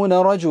أَتَقْتُلُونَ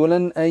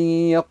رَجُلًا أَن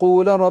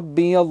يَقُولَ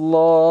رَبِّيَ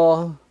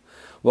اللَّهُ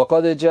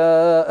وَقَدْ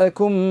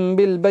جَاءَكُم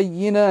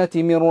بِالْبَيِّنَاتِ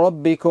مِن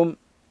رَبِّكُمْ.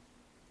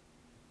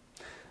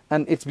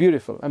 And it's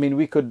beautiful. I mean,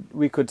 we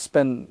could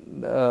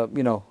spend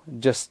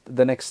just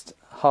the next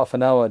half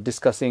an hour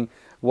discussing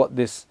what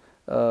this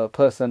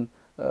person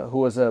who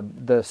was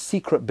the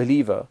secret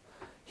believer.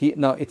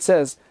 Now it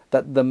says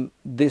that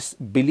this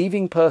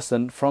believing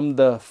person from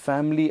the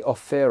family of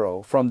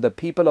Pharaoh, from the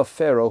people of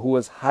Pharaoh, who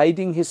was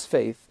hiding his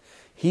faith,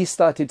 he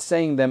started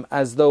saying them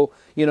as though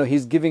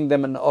he's giving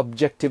them an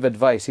objective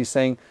advice. He's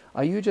saying,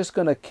 are you just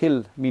going to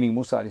kill, meaning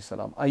Musa alayhi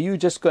salam, are you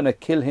just going to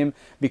kill him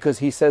because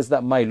he says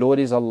that my Lord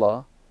is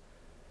Allah?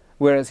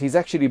 Whereas he's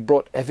actually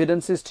brought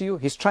evidences to you.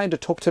 He's trying to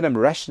talk to them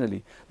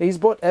rationally. He's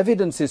brought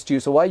evidences to you,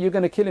 so why are you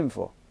going to kill him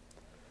for?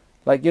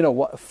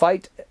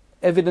 Fight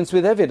evidence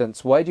with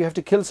evidence. Why do you have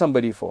to kill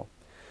somebody for?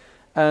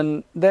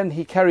 And then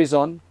he carries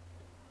on.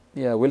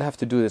 Yeah, we'll have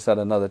to do this at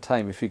another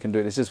time if we can do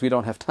it. It's just we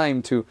don't have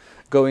time to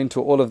go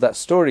into all of that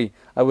story.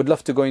 I would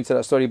love to go into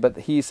that story, but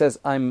he says,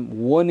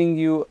 I'm warning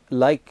you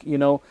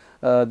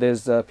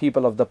there's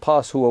people of the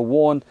past who are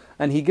warned,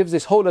 and he gives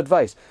this whole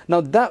advice.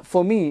 Now that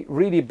for me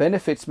really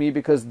benefits me,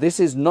 because this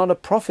is not a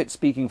prophet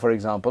speaking, for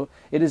example.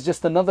 It is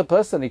just another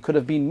person. It could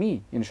have been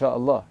me,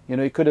 inshallah.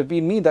 It could have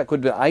been me.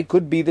 I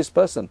could be this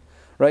person,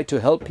 right, to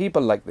help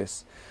people like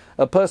this.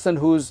 A person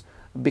who's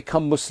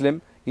become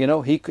Muslim,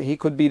 he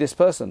could be this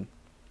person.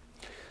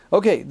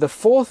 Okay, the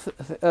fourth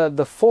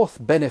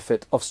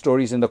benefit of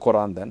stories in the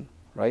Quran then,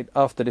 right,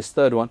 after this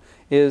third one,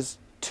 is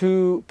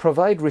to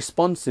provide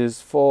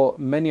responses for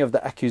many of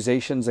the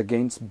accusations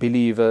against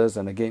believers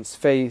and against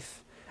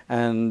faith,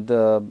 and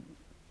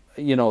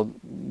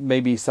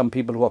maybe some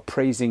people who are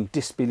praising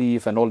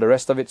disbelief and all the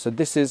rest of it. So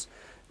this is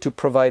to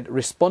provide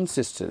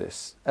responses to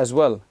this as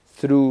well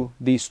through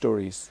these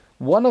stories.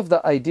 One of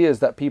the ideas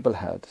that people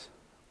had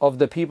of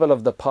the people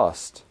of the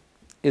past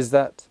is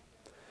that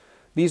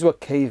these were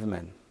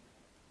cavemen,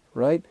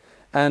 right?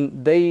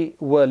 And they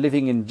were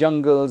living in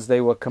jungles. They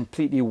were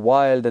completely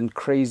wild and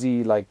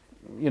crazy,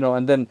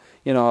 and then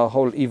our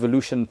whole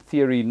evolution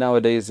theory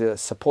nowadays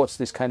supports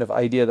this kind of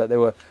idea that they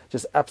were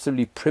just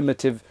absolutely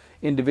primitive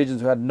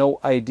individuals who had no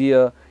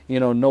idea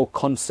no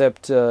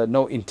concept,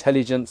 no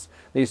intelligence.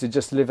 They used to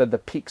just live at the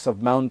peaks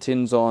of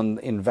mountains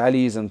in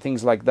valleys and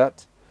things like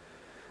that.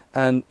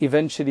 And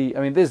eventually,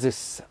 there's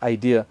this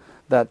idea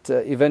that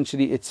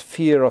eventually it's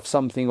fear of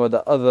something or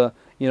the other,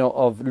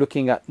 of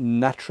looking at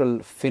natural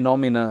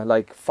phenomena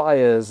like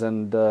fires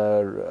and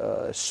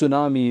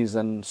tsunamis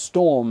and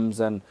storms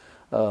and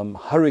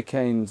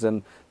hurricanes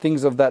and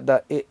things of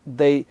that.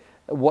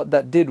 What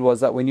that did was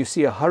that when you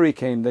see a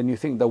hurricane, then you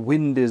think the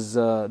wind is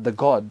the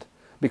god,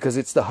 because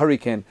it's the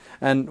hurricane.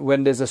 And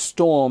when there's a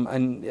storm,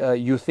 and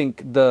you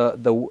think the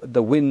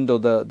wind or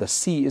the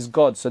sea is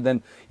God, so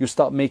then you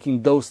start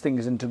making those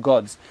things into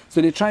gods.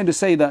 So they're trying to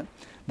say that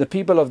the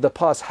people of the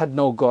past had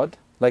no God,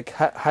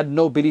 had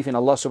no belief in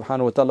Allah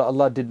subhanahu wa ta'ala.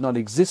 Allah did not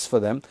exist for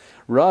them.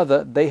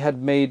 Rather, they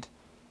had made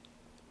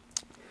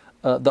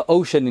the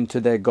ocean into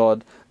their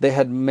God. They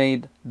had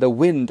made the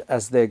wind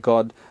as their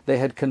God. They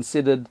had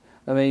considered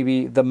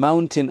maybe the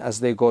mountain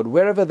as their God.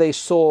 Wherever they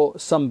saw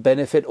some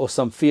benefit or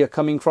some fear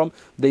coming from,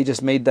 they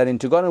just made that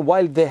into God. And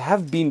while there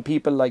have been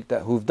people like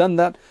that who've done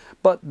that,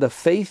 but the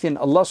faith in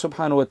Allah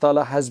subhanahu wa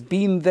ta'ala has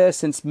been there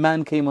since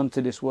man came onto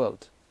this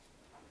world.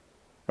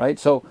 Right?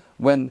 So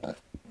when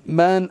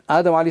man,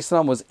 Adam alayhi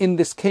salam,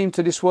 came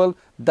to this world,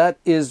 that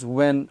is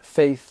when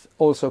faith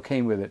also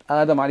came with it.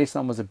 Adam alayhi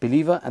salam was a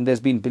believer, and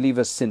there's been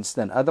believers since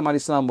then. Adam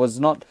alayhi salam was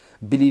not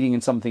believing in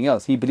something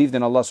else. He believed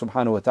in Allah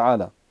subhanahu wa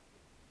ta'ala.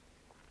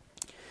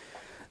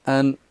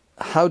 And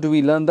how do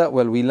we learn that?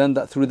 Well, we learn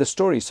that through the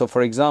story. So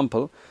for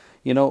example,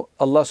 Allah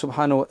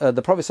subhanahu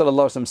the Prophet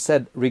sallallahu alaihi wasallam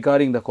said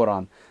regarding the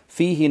Quran,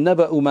 فِيهِ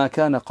نَبَأُ مَا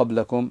كَانَ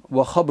قَبْلَكُمْ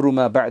وَخَبْرُ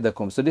مَا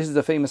بَعْدَكُمْ. So this is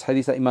the famous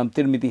hadith that Imam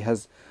Tirmidhi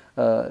has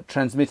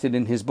transmitted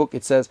in his book.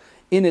 It says,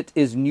 in it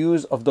is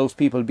news of those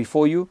people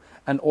before you,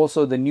 and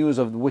also the news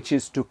of which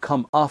is to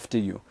come after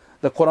you.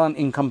 The Quran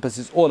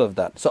encompasses all of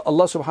that. So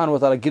Allah subhanahu wa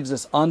ta'ala gives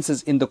us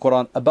answers in the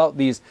Quran about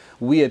these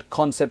weird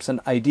concepts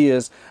and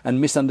ideas and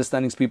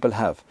misunderstandings people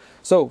have.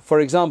 So, for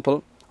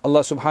example, Allah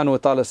subhanahu wa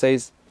ta'ala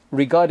says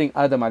regarding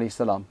Adam alayhi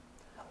salam,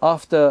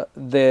 after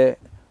their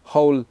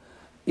whole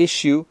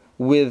issue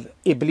with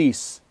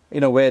Iblis,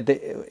 where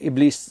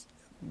Iblis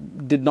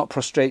did not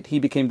prostrate, he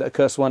became the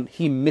accursed one,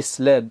 he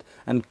misled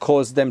and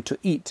caused them to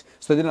eat.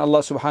 So then Allah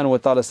subhanahu wa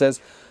ta'ala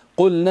says,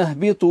 قُلْ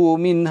نَهْبِطُوا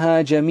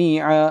مِنْهَا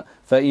جَمِيعًا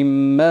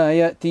فَإِمَّا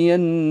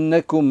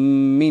يَأْتِيَنَّكُمْ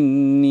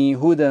مِنِّي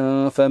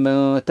هُدًى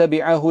فَمَنْ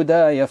تَبِعَ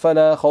هُدَايَ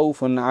فَلَا خَوْفٌ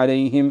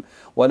عَلَيْهِمْ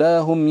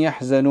وَلَا هُمْ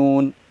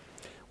يَحْزَنُونَ.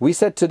 We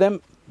said to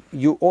them,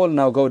 you all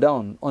now go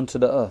down onto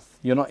the earth.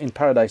 You're not in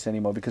paradise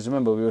anymore, because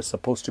remember, we were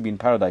supposed to be in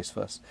paradise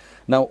first.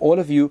 Now all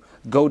of you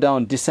go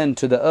down, descend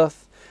to the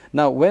earth.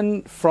 Now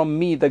when from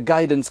me the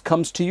guidance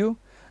comes to you,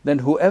 then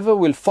whoever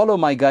will follow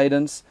my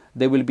guidance,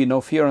 there will be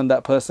no fear on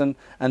that person,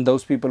 and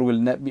those people will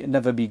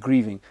never be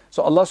grieving.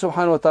 So Allah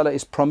subhanahu wa ta'ala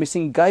is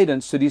promising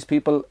guidance to these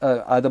people,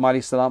 Adam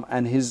alayhi salam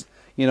and his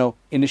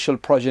initial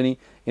progeny,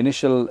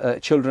 initial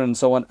children and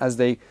so on, as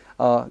they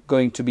are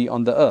going to be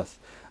on the earth.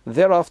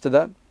 Thereafter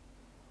that,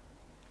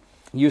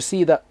 you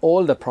see that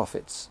all the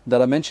prophets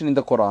that are mentioned in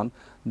the Quran,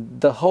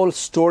 the whole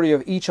story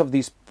of each of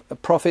these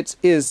prophets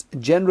is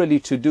generally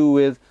to do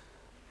with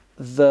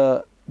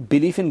the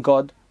belief in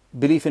God,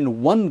 belief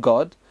in one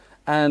God,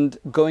 and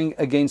going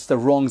against the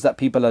wrongs that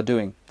people are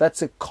doing.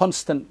 That's a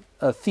constant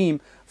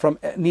theme from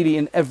nearly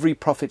in every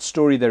prophet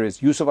story there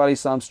is. Yusuf alayhi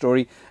salam's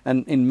story,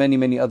 and in many,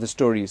 many other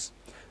stories.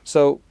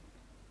 So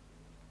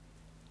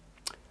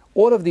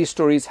all of these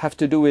stories have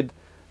to do with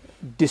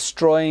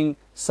destroying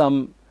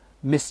some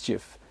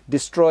mischief,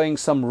 destroying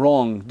some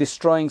wrong,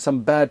 destroying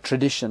some bad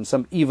tradition,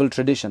 some evil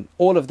tradition.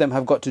 All of them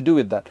have got to do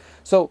with that.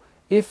 So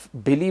if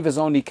believers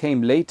only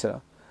came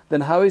later,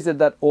 then how is it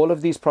that all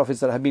of these prophets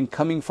that have been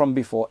coming from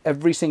before,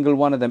 every single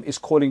one of them is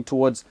calling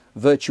towards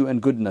virtue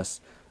and goodness?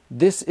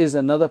 This is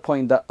another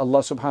point that Allah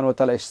subhanahu wa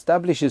ta'ala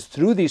establishes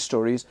through these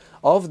stories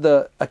of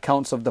the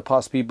accounts of the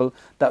past people,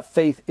 that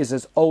faith is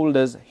as old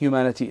as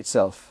humanity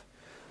itself.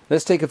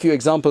 Let's take a few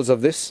examples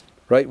of this.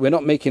 Right? We're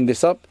not making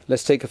this up.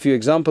 Let's take a few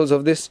examples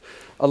of this.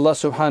 Allah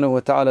subhanahu wa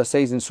ta'ala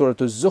says in Surah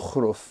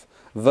Al-Zukhruf,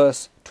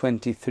 verse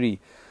 23,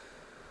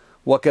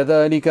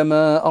 وَكَذَلِكَ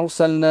مَا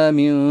أَرْسَلْنَا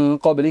مِن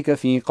قَبْلِكَ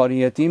فِي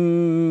قَرْيَةٍ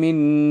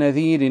مِّن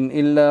نَذِيرٍ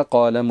إِلَّا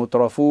قَالَ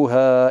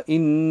مُتْرَفُوهَا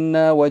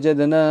إِنَّا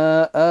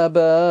وَجَدْنَا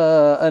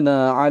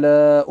آبَاءَنَا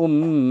عَلَى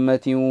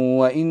أُمَّةٍ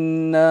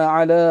وَإِنَّا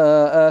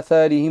عَلَى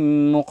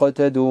آثَارِهِمْ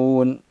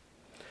مُقْتَدُونَ.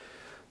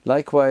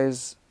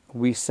 Likewise,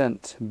 we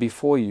sent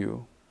before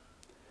you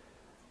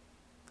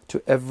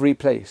to every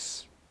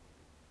place,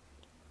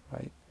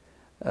 right?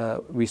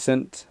 We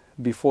sent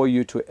before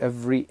you to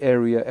every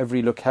area,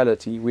 every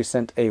locality, we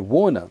sent a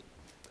warner.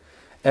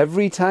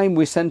 Every time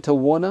we sent a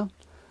warner,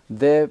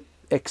 their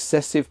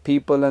excessive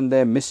people and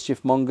their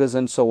mischief mongers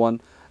and so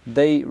on,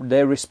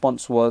 their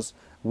response was,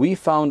 we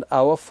found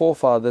our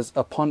forefathers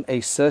upon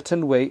a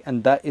certain way,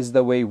 and that is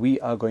the way we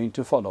are going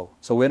to follow.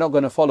 So we're not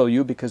going to follow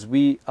you because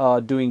we are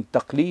doing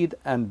taqleed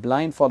and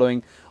blind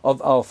following of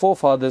our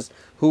forefathers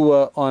who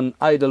were on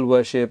idol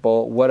worship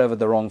or whatever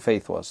the wrong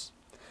faith was.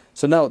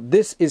 So now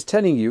this is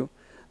telling you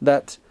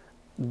that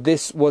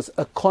this was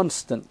a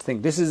constant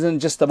thing. This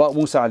isn't just about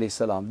Musa alayhi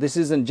salam. This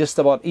isn't just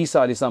about Isa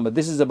alayhi salam, but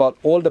this is about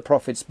all the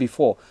prophets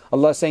before.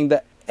 Allah is saying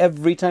that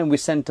every time we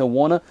sent a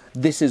warner,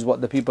 this is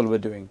what the people were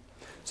doing.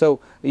 So,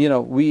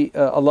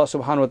 Allah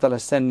subhanahu wa ta'ala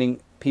is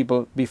sending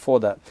people before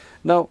that.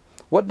 Now,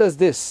 what does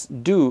this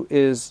do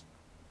is,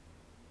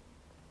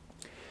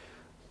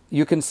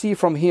 you can see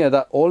from here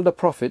that all the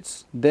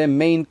prophets, their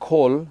main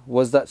call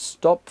was that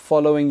stop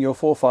following your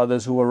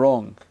forefathers who were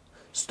wrong.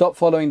 Stop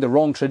following the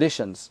wrong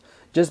traditions.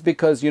 Just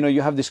because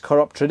you have this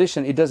corrupt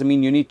tradition, it doesn't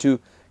mean you need to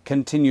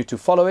continue to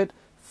follow it.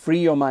 Free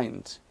your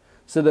mind.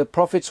 So the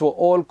prophets were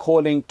all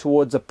calling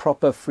towards a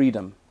proper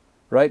freedom,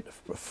 right?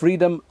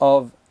 Freedom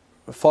of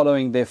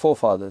following their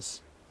forefathers,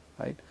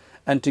 right?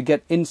 And to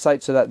get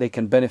insight so that they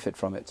can benefit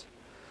from it.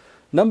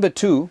 Number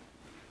two,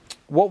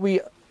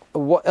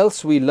 what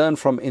else we learn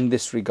from in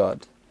this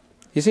regard?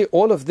 You see,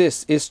 all of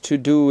this is to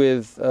do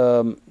with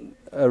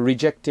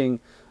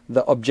rejecting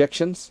the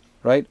objections,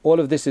 right? All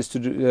of this is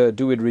to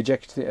do with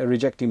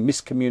rejecting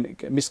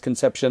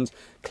misconceptions,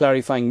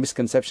 clarifying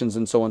misconceptions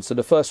and so on. So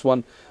the first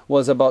one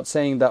was about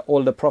saying that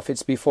all the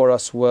prophets before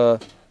us were,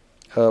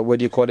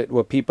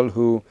 were people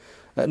who,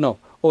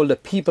 all the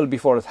people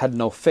before us had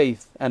no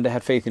faith, and they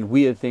had faith in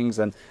weird things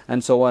and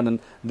so on. And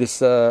this,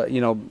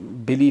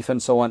 belief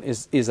and so on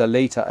is a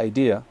later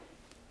idea.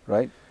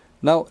 Right?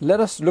 Now let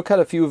us look at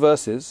a few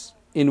verses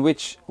in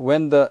which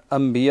when the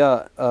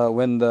Anbiya,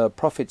 when the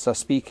prophets are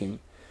speaking,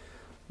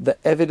 the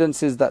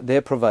evidences that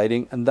they're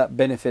providing and that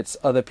benefits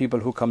other people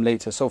who come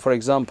later. So for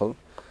example,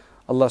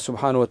 Allah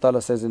subhanahu wa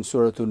ta'ala says in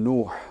Surah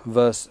Nuh,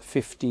 verse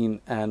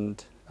 15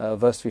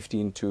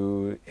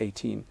 to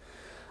 18,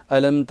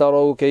 أَلَمْ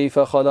تَرَوْا كَيْفَ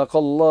خَلَقَ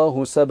اللَّهُ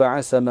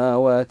سَبْعَ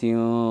سَمَاوَاتٍ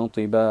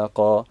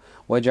طِبَاقًا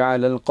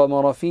وَجَعَلَ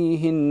الْقَمَرَ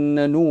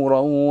فِيهِنَّ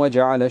نُورًا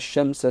وَجَعَلَ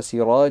الشَّمْسَ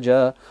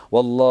سِرَاجًا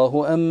وَاللَّهُ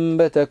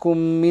أَنبَتَكُم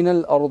مِّنَ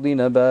الْأَرْضِ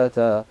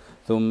نَبَاتًا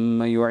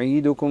ثُمَّ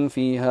يُعِيدُكُم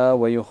فِيهَا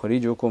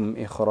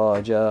وَيُخْرِجُكُم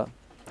إِخْرَاجًا.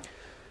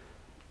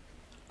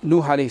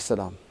 Nuh alayhi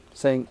salam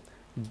saying,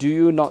 do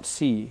you not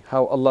see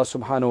how Allah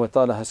subhanahu wa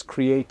ta'ala has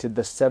created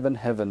the 7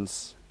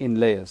 heavens in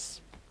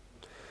layers,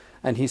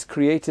 and He's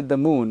created the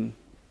moon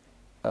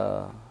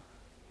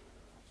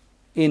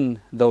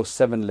in those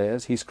 7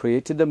 layers. He's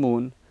created the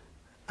moon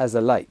as a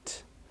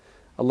light.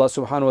 Allah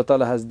subhanahu wa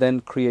ta'ala has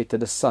then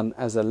created the sun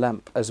as a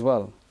lamp as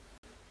well,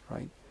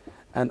 right?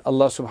 And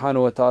Allah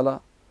subhanahu wa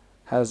ta'ala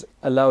has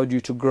allowed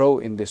you to grow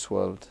in this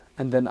world,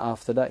 and then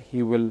after that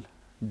He will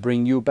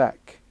bring you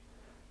back,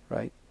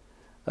 right?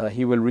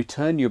 He will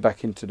return you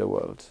back into the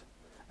world,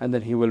 and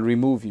then He will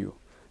remove you.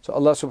 So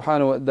Allah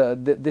subhanahu wa ta'ala,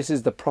 this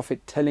is the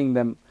Prophet telling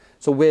them.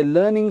 So we're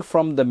learning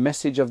from the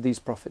message of these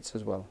prophets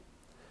as well.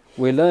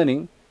 We're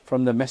learning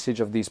from the message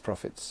of these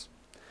prophets.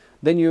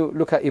 Then you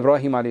look at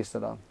Ibrahim alayhi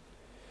salam.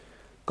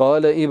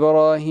 قال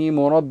إبراهيم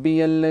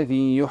ربي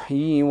الذي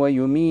يحيي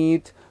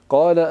ويميت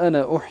قال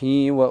أنا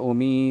أحيي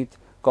وأميت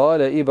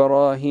قال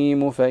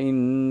إبراهيم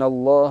فإن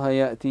الله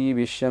يأتي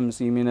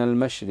بالشمس من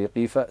المشرق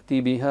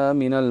فأتي بها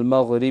من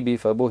المغرب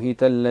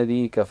فبهت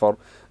الذي كفر.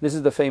 This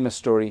is the famous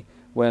story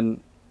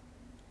when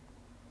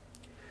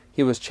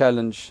he was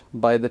challenged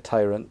by the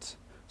tyrant.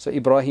 So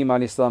Ibrahim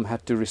alayhi salam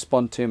had to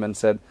respond to him and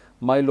said,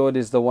 my Lord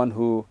is the one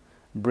who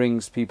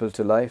brings people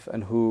to life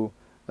and who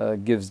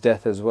gives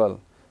death as well.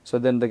 So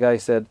then the guy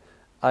said,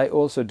 I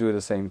also do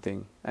the same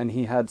thing. And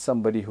he had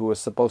somebody who was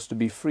supposed to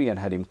be free and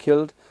had him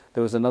killed.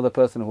 There was another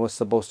person who was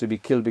supposed to be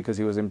killed because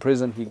he was in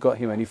prison. He got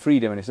him and he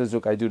freed him, and he says,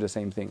 look, I do the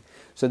same thing.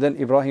 So then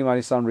Ibrahim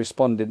alayhi salam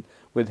responded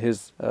with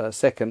his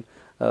second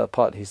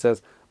part. He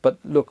says, but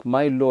look,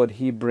 my Lord,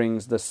 He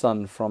brings the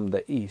sun from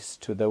the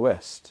east to the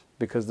west,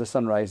 because the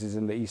sun rises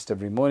in the east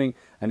every morning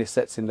and it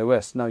sets in the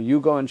west. Now you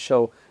go and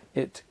show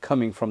it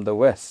coming from the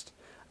west.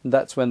 And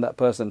that's when that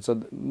person, so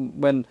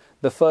when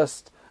the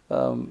first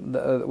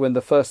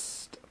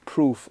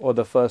proof or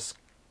the first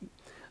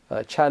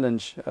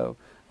challenge,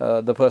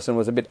 the person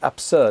was a bit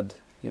absurd,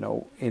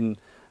 in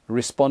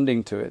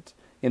responding to it,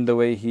 in the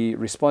way he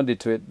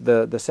responded to it,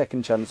 the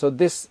second challenge. So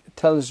this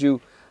tells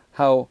you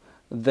how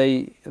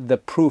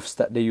the proofs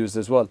that they used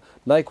as well.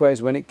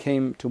 Likewise, when it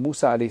came to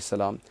Musa alayhi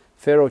salam,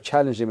 Pharaoh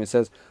challenged him. It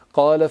says,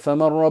 قَالَ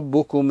فَمَنْ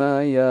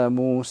رَبُّكُمَا يَا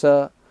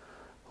مُوسَى?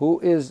 Who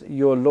is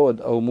your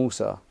Lord, O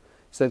Musa?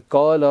 He said,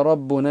 قَالَ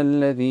رَبُّنَا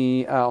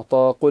الَّذِي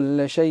أَعْطَى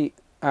كُلَّ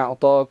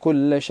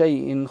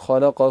شَيْءٍ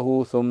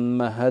خَلَقَهُ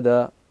ثُمَّ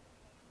هَدَى.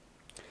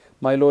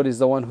 My Lord is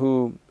the one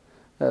who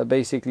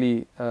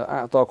basically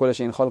أَعْطَى كُلَّ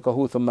شَيْءٍ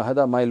خَلَقَهُ ثُمَّ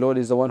هَدَى. My Lord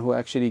is the one who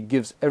actually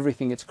gives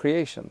everything its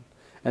creation,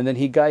 and then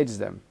He guides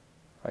them,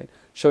 right?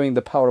 Showing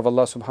the power of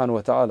Allah subhanahu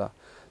wa ta'ala.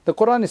 The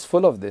Quran is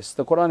full of this.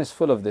 The Quran is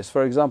full of this.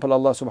 For example,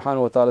 Allah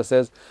subhanahu wa ta'ala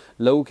says,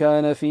 لَوْ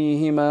كَانَ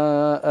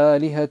فِيهِمَا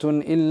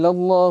آلِهَةٌ إِلَّا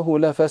اللَّهُ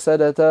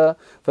لَفَسَدَتَا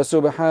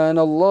فَسُبْحَانَ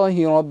اللَّهِ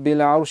رَبِّ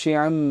الْعَرْشِ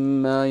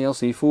عَمَّا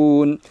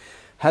يَصِفُونَ.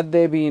 Had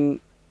there been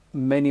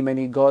many,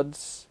 many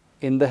gods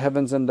in the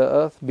heavens and the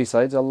earth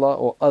besides Allah,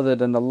 or other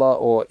than Allah,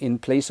 or in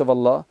place of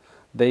Allah,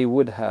 they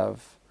would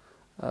have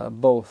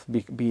both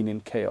been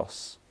in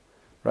chaos.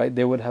 right?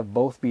 They would have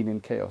both been in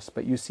chaos.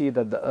 But you see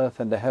that the earth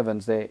and the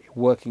heavens, they're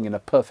working in a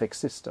perfect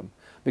system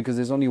because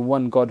there's only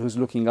one God who's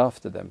looking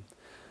after them.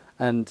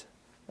 And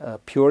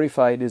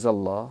purified is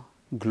Allah,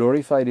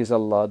 glorified is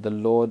Allah, the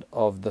Lord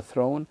of the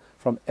throne,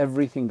 from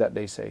everything that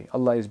they say.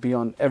 Allah is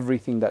beyond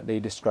everything that they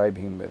describe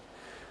Him with.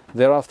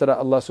 Thereafter,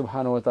 Allah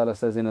subhanahu wa ta'ala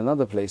says in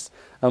another place,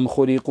 أَمْ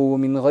خُلِقُوا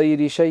مِنْ غَيْرِ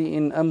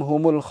شَيْءٍ أَمْ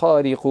هُمُ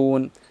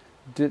الْخَالِقُونَ.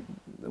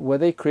 Were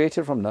they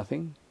created from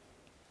nothing?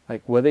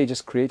 Like, were they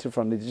just created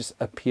from, they just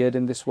appeared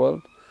in this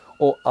world?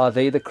 Or are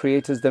they the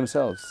creators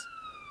themselves?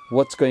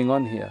 What's going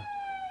on here?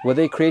 Were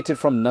they created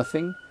from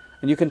nothing?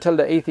 And you can tell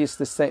the atheists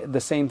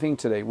the same thing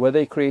today. Were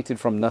they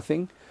created from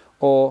nothing?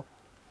 Or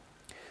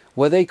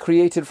were they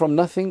created from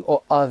nothing,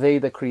 or are they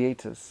the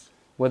creators?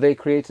 Were they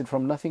created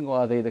from nothing, or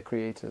are they the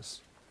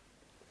creators?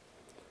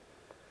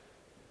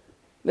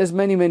 There's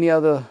many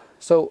other.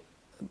 So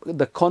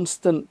the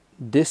constant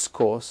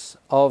discourse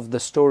of the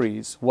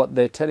stories, what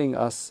they're telling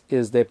us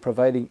is they're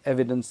providing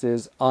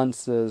evidences,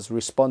 answers,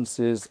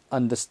 responses,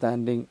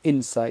 understanding,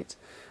 insight,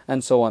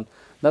 and so on.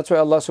 That's why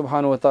Allah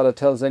subhanahu wa ta'ala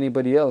tells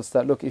anybody else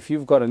that, look, if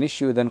you've got an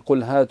issue, then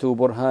قُلْ هَاتُوا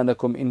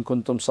بُرْهَانَكُمْ إِن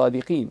كُنْتُمْ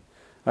صَادِقِينَ.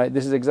 Right?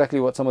 This is exactly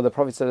what some of the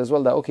prophets said as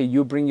well, that okay,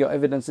 you bring your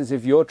evidences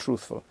if you're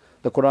truthful.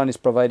 The Quran is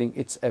providing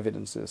its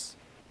evidences.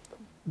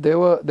 There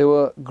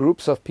were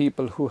groups of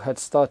people who had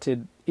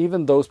started,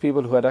 even those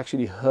people who had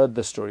actually heard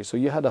the story. So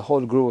you had a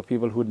whole group of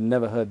people who had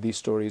never heard these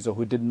stories or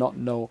who did not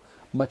know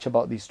much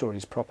about these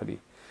stories properly.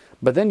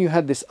 But then you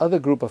had this other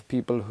group of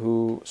people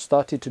who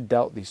started to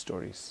doubt these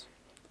stories,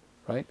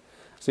 right?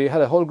 So you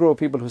had a whole group of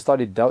people who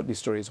started to doubt these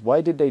stories.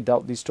 Why did they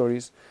doubt these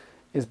stories?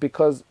 Is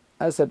because,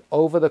 as I said,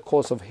 over the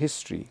course of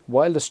history,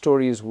 while the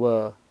stories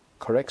were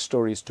correct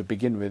stories to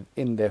begin with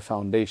in their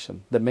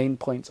foundation, the main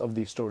points of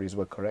these stories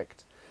were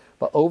correct.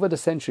 But over the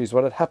centuries,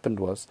 what had happened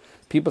was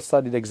people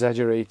started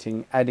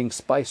exaggerating, adding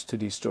spice to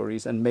these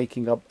stories and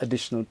making up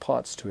additional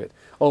parts to it.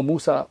 Oh,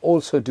 Musa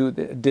also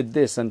did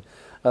this, and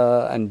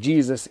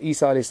Jesus,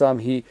 Isa alayhi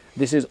salam,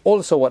 this is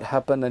also what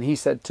happened, and he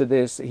said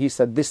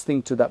this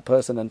thing to that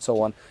person, and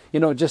so on. You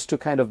know, just to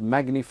kind of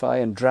magnify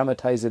and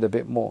dramatize it a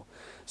bit more.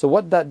 So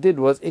what that did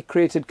was it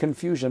created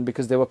confusion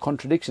because there were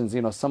contradictions.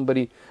 You know,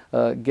 somebody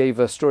gave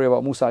a story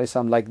about Musa alayhi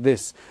salam like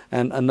this,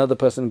 and another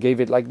person gave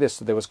it like this.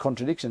 So there was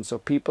contradiction. So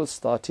people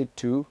started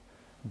to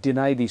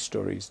deny these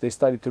stories. They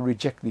started to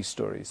reject these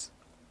stories,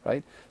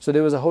 right? So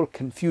there was a whole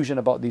confusion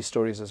about these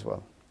stories as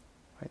well.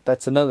 Right?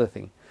 That's another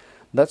thing.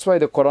 That's why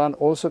the Quran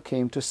also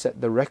came to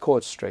set the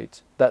record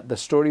straight, that the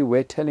story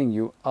we're telling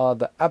you are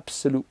the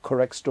absolute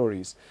correct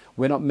stories.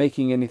 We're not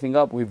making anything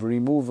up. We've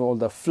removed all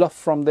the fluff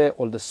from there,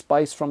 all the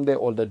spice from there,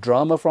 all the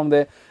drama from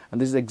there,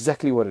 and this is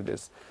exactly what it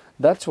is.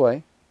 That's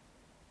why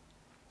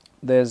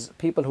there's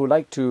people who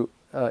like to,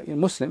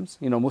 Muslims,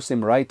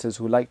 Muslim writers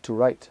who like to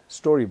write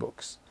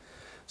storybooks.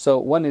 So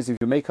one is, if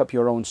you make up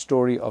your own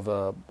story of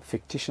a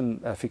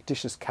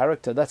fictitious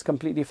character, that's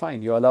completely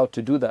fine. You're allowed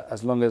to do that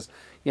as long as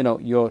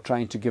you're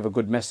trying to give a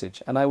good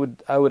message. And I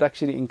would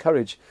actually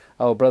encourage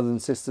our brothers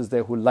and sisters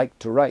there who like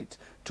to write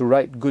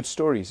good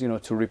stories,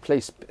 to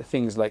replace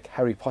things like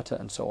Harry Potter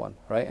and so on,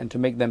 right? And to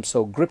make them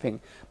so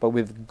gripping, but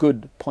with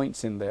good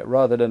points in there,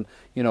 rather than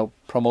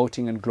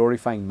promoting and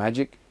glorifying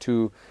magic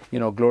to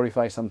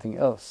glorify something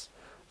else.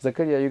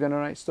 Zakaria, are you going to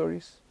write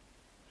stories?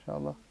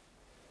 Inshallah.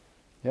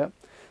 Yeah.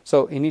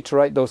 So you need to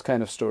write those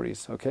kind of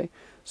stories, okay?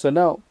 So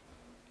now,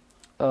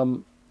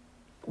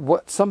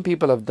 what some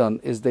people have done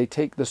is they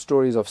take the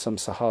stories of some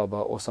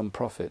Sahaba or some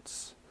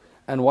prophets,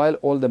 and while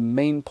all the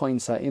main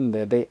points are in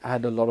there, they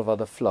add a lot of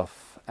other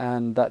fluff.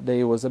 And that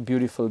day was a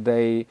beautiful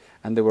day,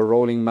 and there were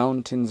rolling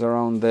mountains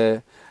around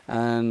there,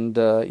 and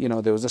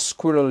there was a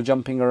squirrel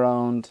jumping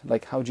around.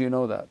 Like, how do you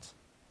know that?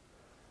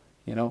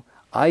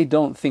 I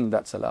don't think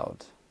that's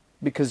allowed,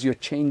 because you're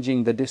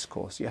changing the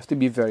discourse. You have to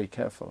be very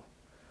careful.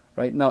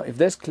 Right? Now, if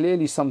there's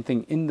clearly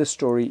something in the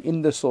story,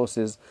 in the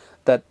sources,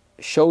 that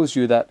shows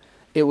you that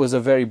it was a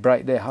very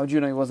bright day, how do you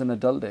know it wasn't a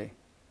dull day?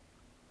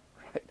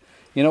 Right?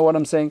 You know what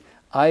I'm saying?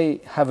 I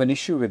have an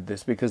issue with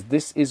this, because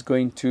this is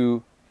going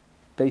to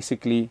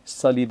basically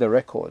sully the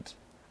record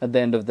at the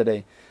end of the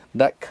day.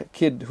 That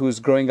kid who's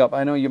growing up,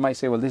 I know you might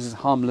say, well, this is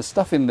harmless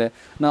stuff in there.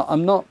 Now,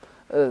 I'm not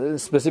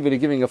specifically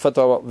giving a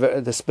fatwa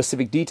about the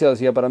specific details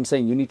here, but I'm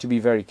saying you need to be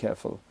very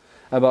careful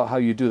about how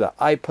you do that.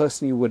 I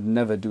personally would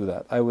never do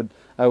that. I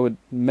would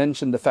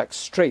mention the facts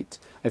straight.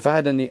 If I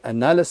had any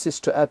analysis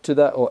to add to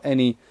that or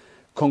any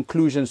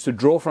conclusions to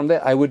draw from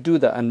there, I would do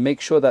that and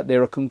make sure that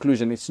they're a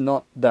conclusion. It's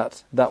not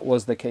that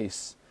was the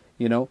case,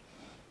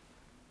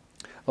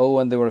 Oh,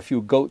 and there were a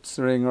few goats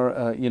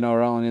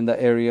around in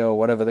the area, or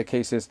whatever the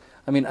case is.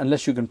 I mean,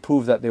 unless you can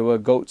prove that there were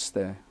goats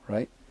there,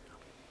 right?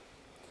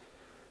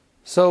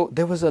 So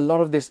there was a lot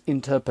of this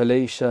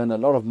interpolation, a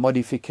lot of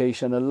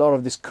modification, a lot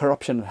of this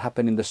corruption that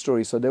happened in the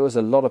story. So there was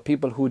a lot of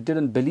people who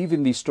didn't believe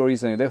in these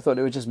stories, and they thought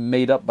they were just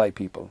made up by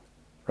people,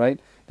 right?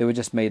 They were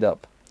just made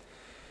up.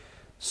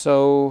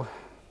 So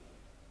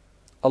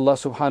Allah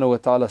subhanahu wa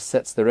ta'ala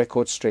sets the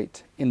record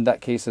straight in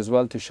that case as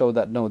well, to show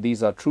that no,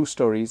 these are true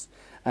stories,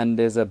 and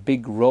there's a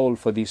big role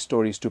for these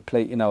stories to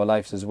play in our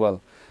lives as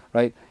well.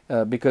 right?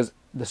 Because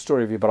the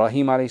story of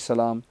Ibrahim alayhi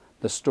salam,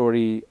 the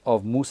story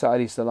of Musa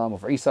alayhi salam,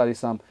 of Isa alayhi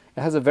salam,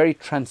 it has a very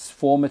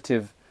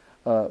transformative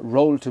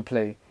role to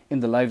play in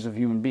the lives of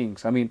human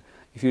beings. I mean,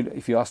 if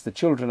you ask the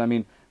children, I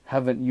mean,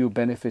 haven't you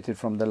benefited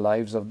from the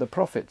lives of the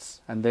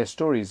prophets and their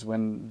stories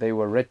when they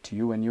were read to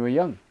you when you were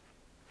young,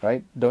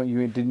 right?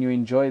 Didn't you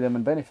enjoy them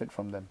and benefit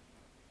from them,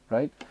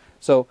 right?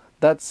 So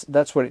that's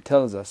what it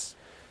tells us.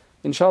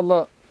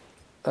 Inshallah,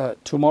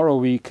 tomorrow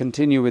we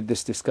continue with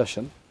this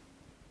discussion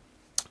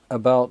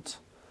about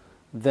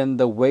then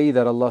the way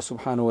that Allah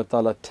subhanahu wa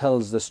ta'ala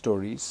tells the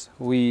stories.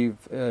 We've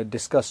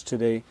discussed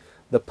today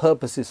the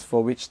purposes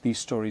for which these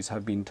stories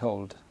have been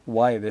told,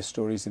 why there's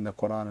stories in the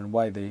Quran and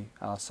why they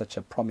are such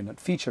a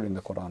prominent feature in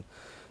the Quran.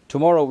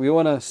 Tomorrow we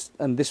want to,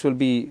 and this will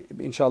be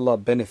inshallah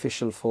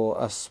beneficial for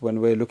us when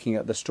we're looking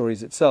at the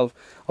stories itself,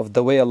 of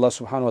the way Allah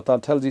subhanahu wa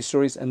ta'ala tells these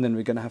stories, and then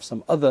we're going to have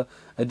some other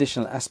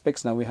additional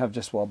aspects. Now we have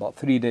just about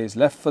 3 days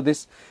left for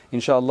this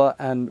inshallah,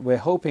 and we're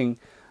hoping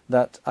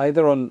that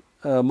either on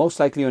most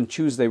likely on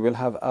Tuesday we'll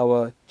have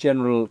our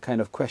general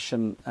kind of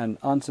question and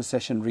answer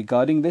session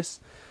regarding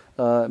this,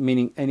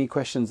 meaning any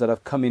questions that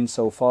have come in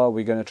so far,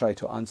 we're going to try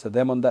to answer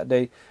them on that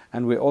day,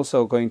 and we're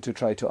also going to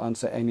try to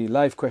answer any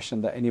live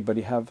question that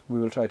anybody have. We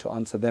will try to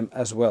answer them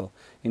as well,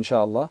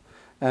 inshallah.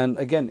 And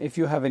again, if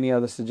you have any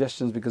other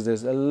suggestions, because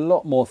there's a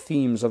lot more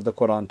themes of the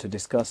Quran to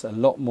discuss, a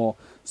lot more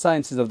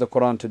sciences of the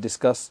Quran to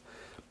discuss.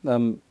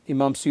 Imam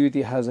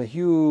Suyuti has a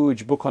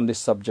huge book on this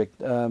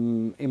subject.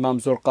 Imam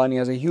Zurqani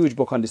has a huge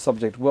book on this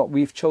subject. What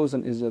we've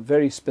chosen is a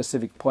very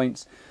specific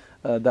points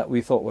that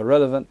we thought were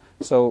relevant.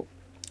 So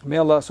may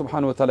Allah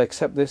subhanahu wa ta'ala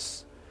accept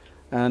this.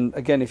 And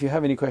again, if you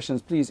have any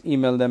questions, please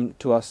email them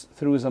to us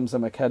through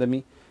Zamzam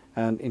Academy,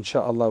 and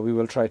inshallah we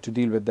will try to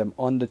deal with them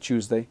on the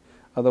Tuesday.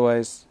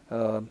 Otherwise,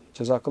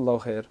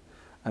 Jazakallahu khair,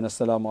 and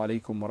Assalamu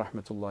alaikum wa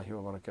rahmatullahi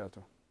wa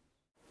barakatuh.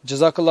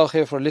 Jazakallahu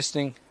khair for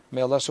listening.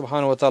 May Allah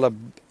subhanahu wa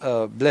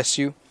ta'ala bless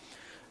you.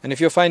 And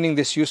if you're finding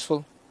this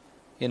useful,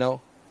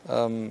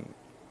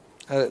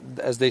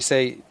 as they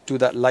say, do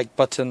that like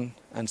button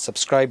and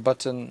subscribe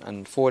button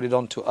and forward it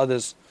on to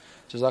others.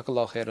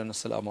 Jazakallahu khairan.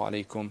 Assalamu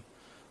alaikum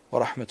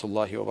wa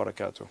rahmatullahi wa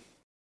barakatuh.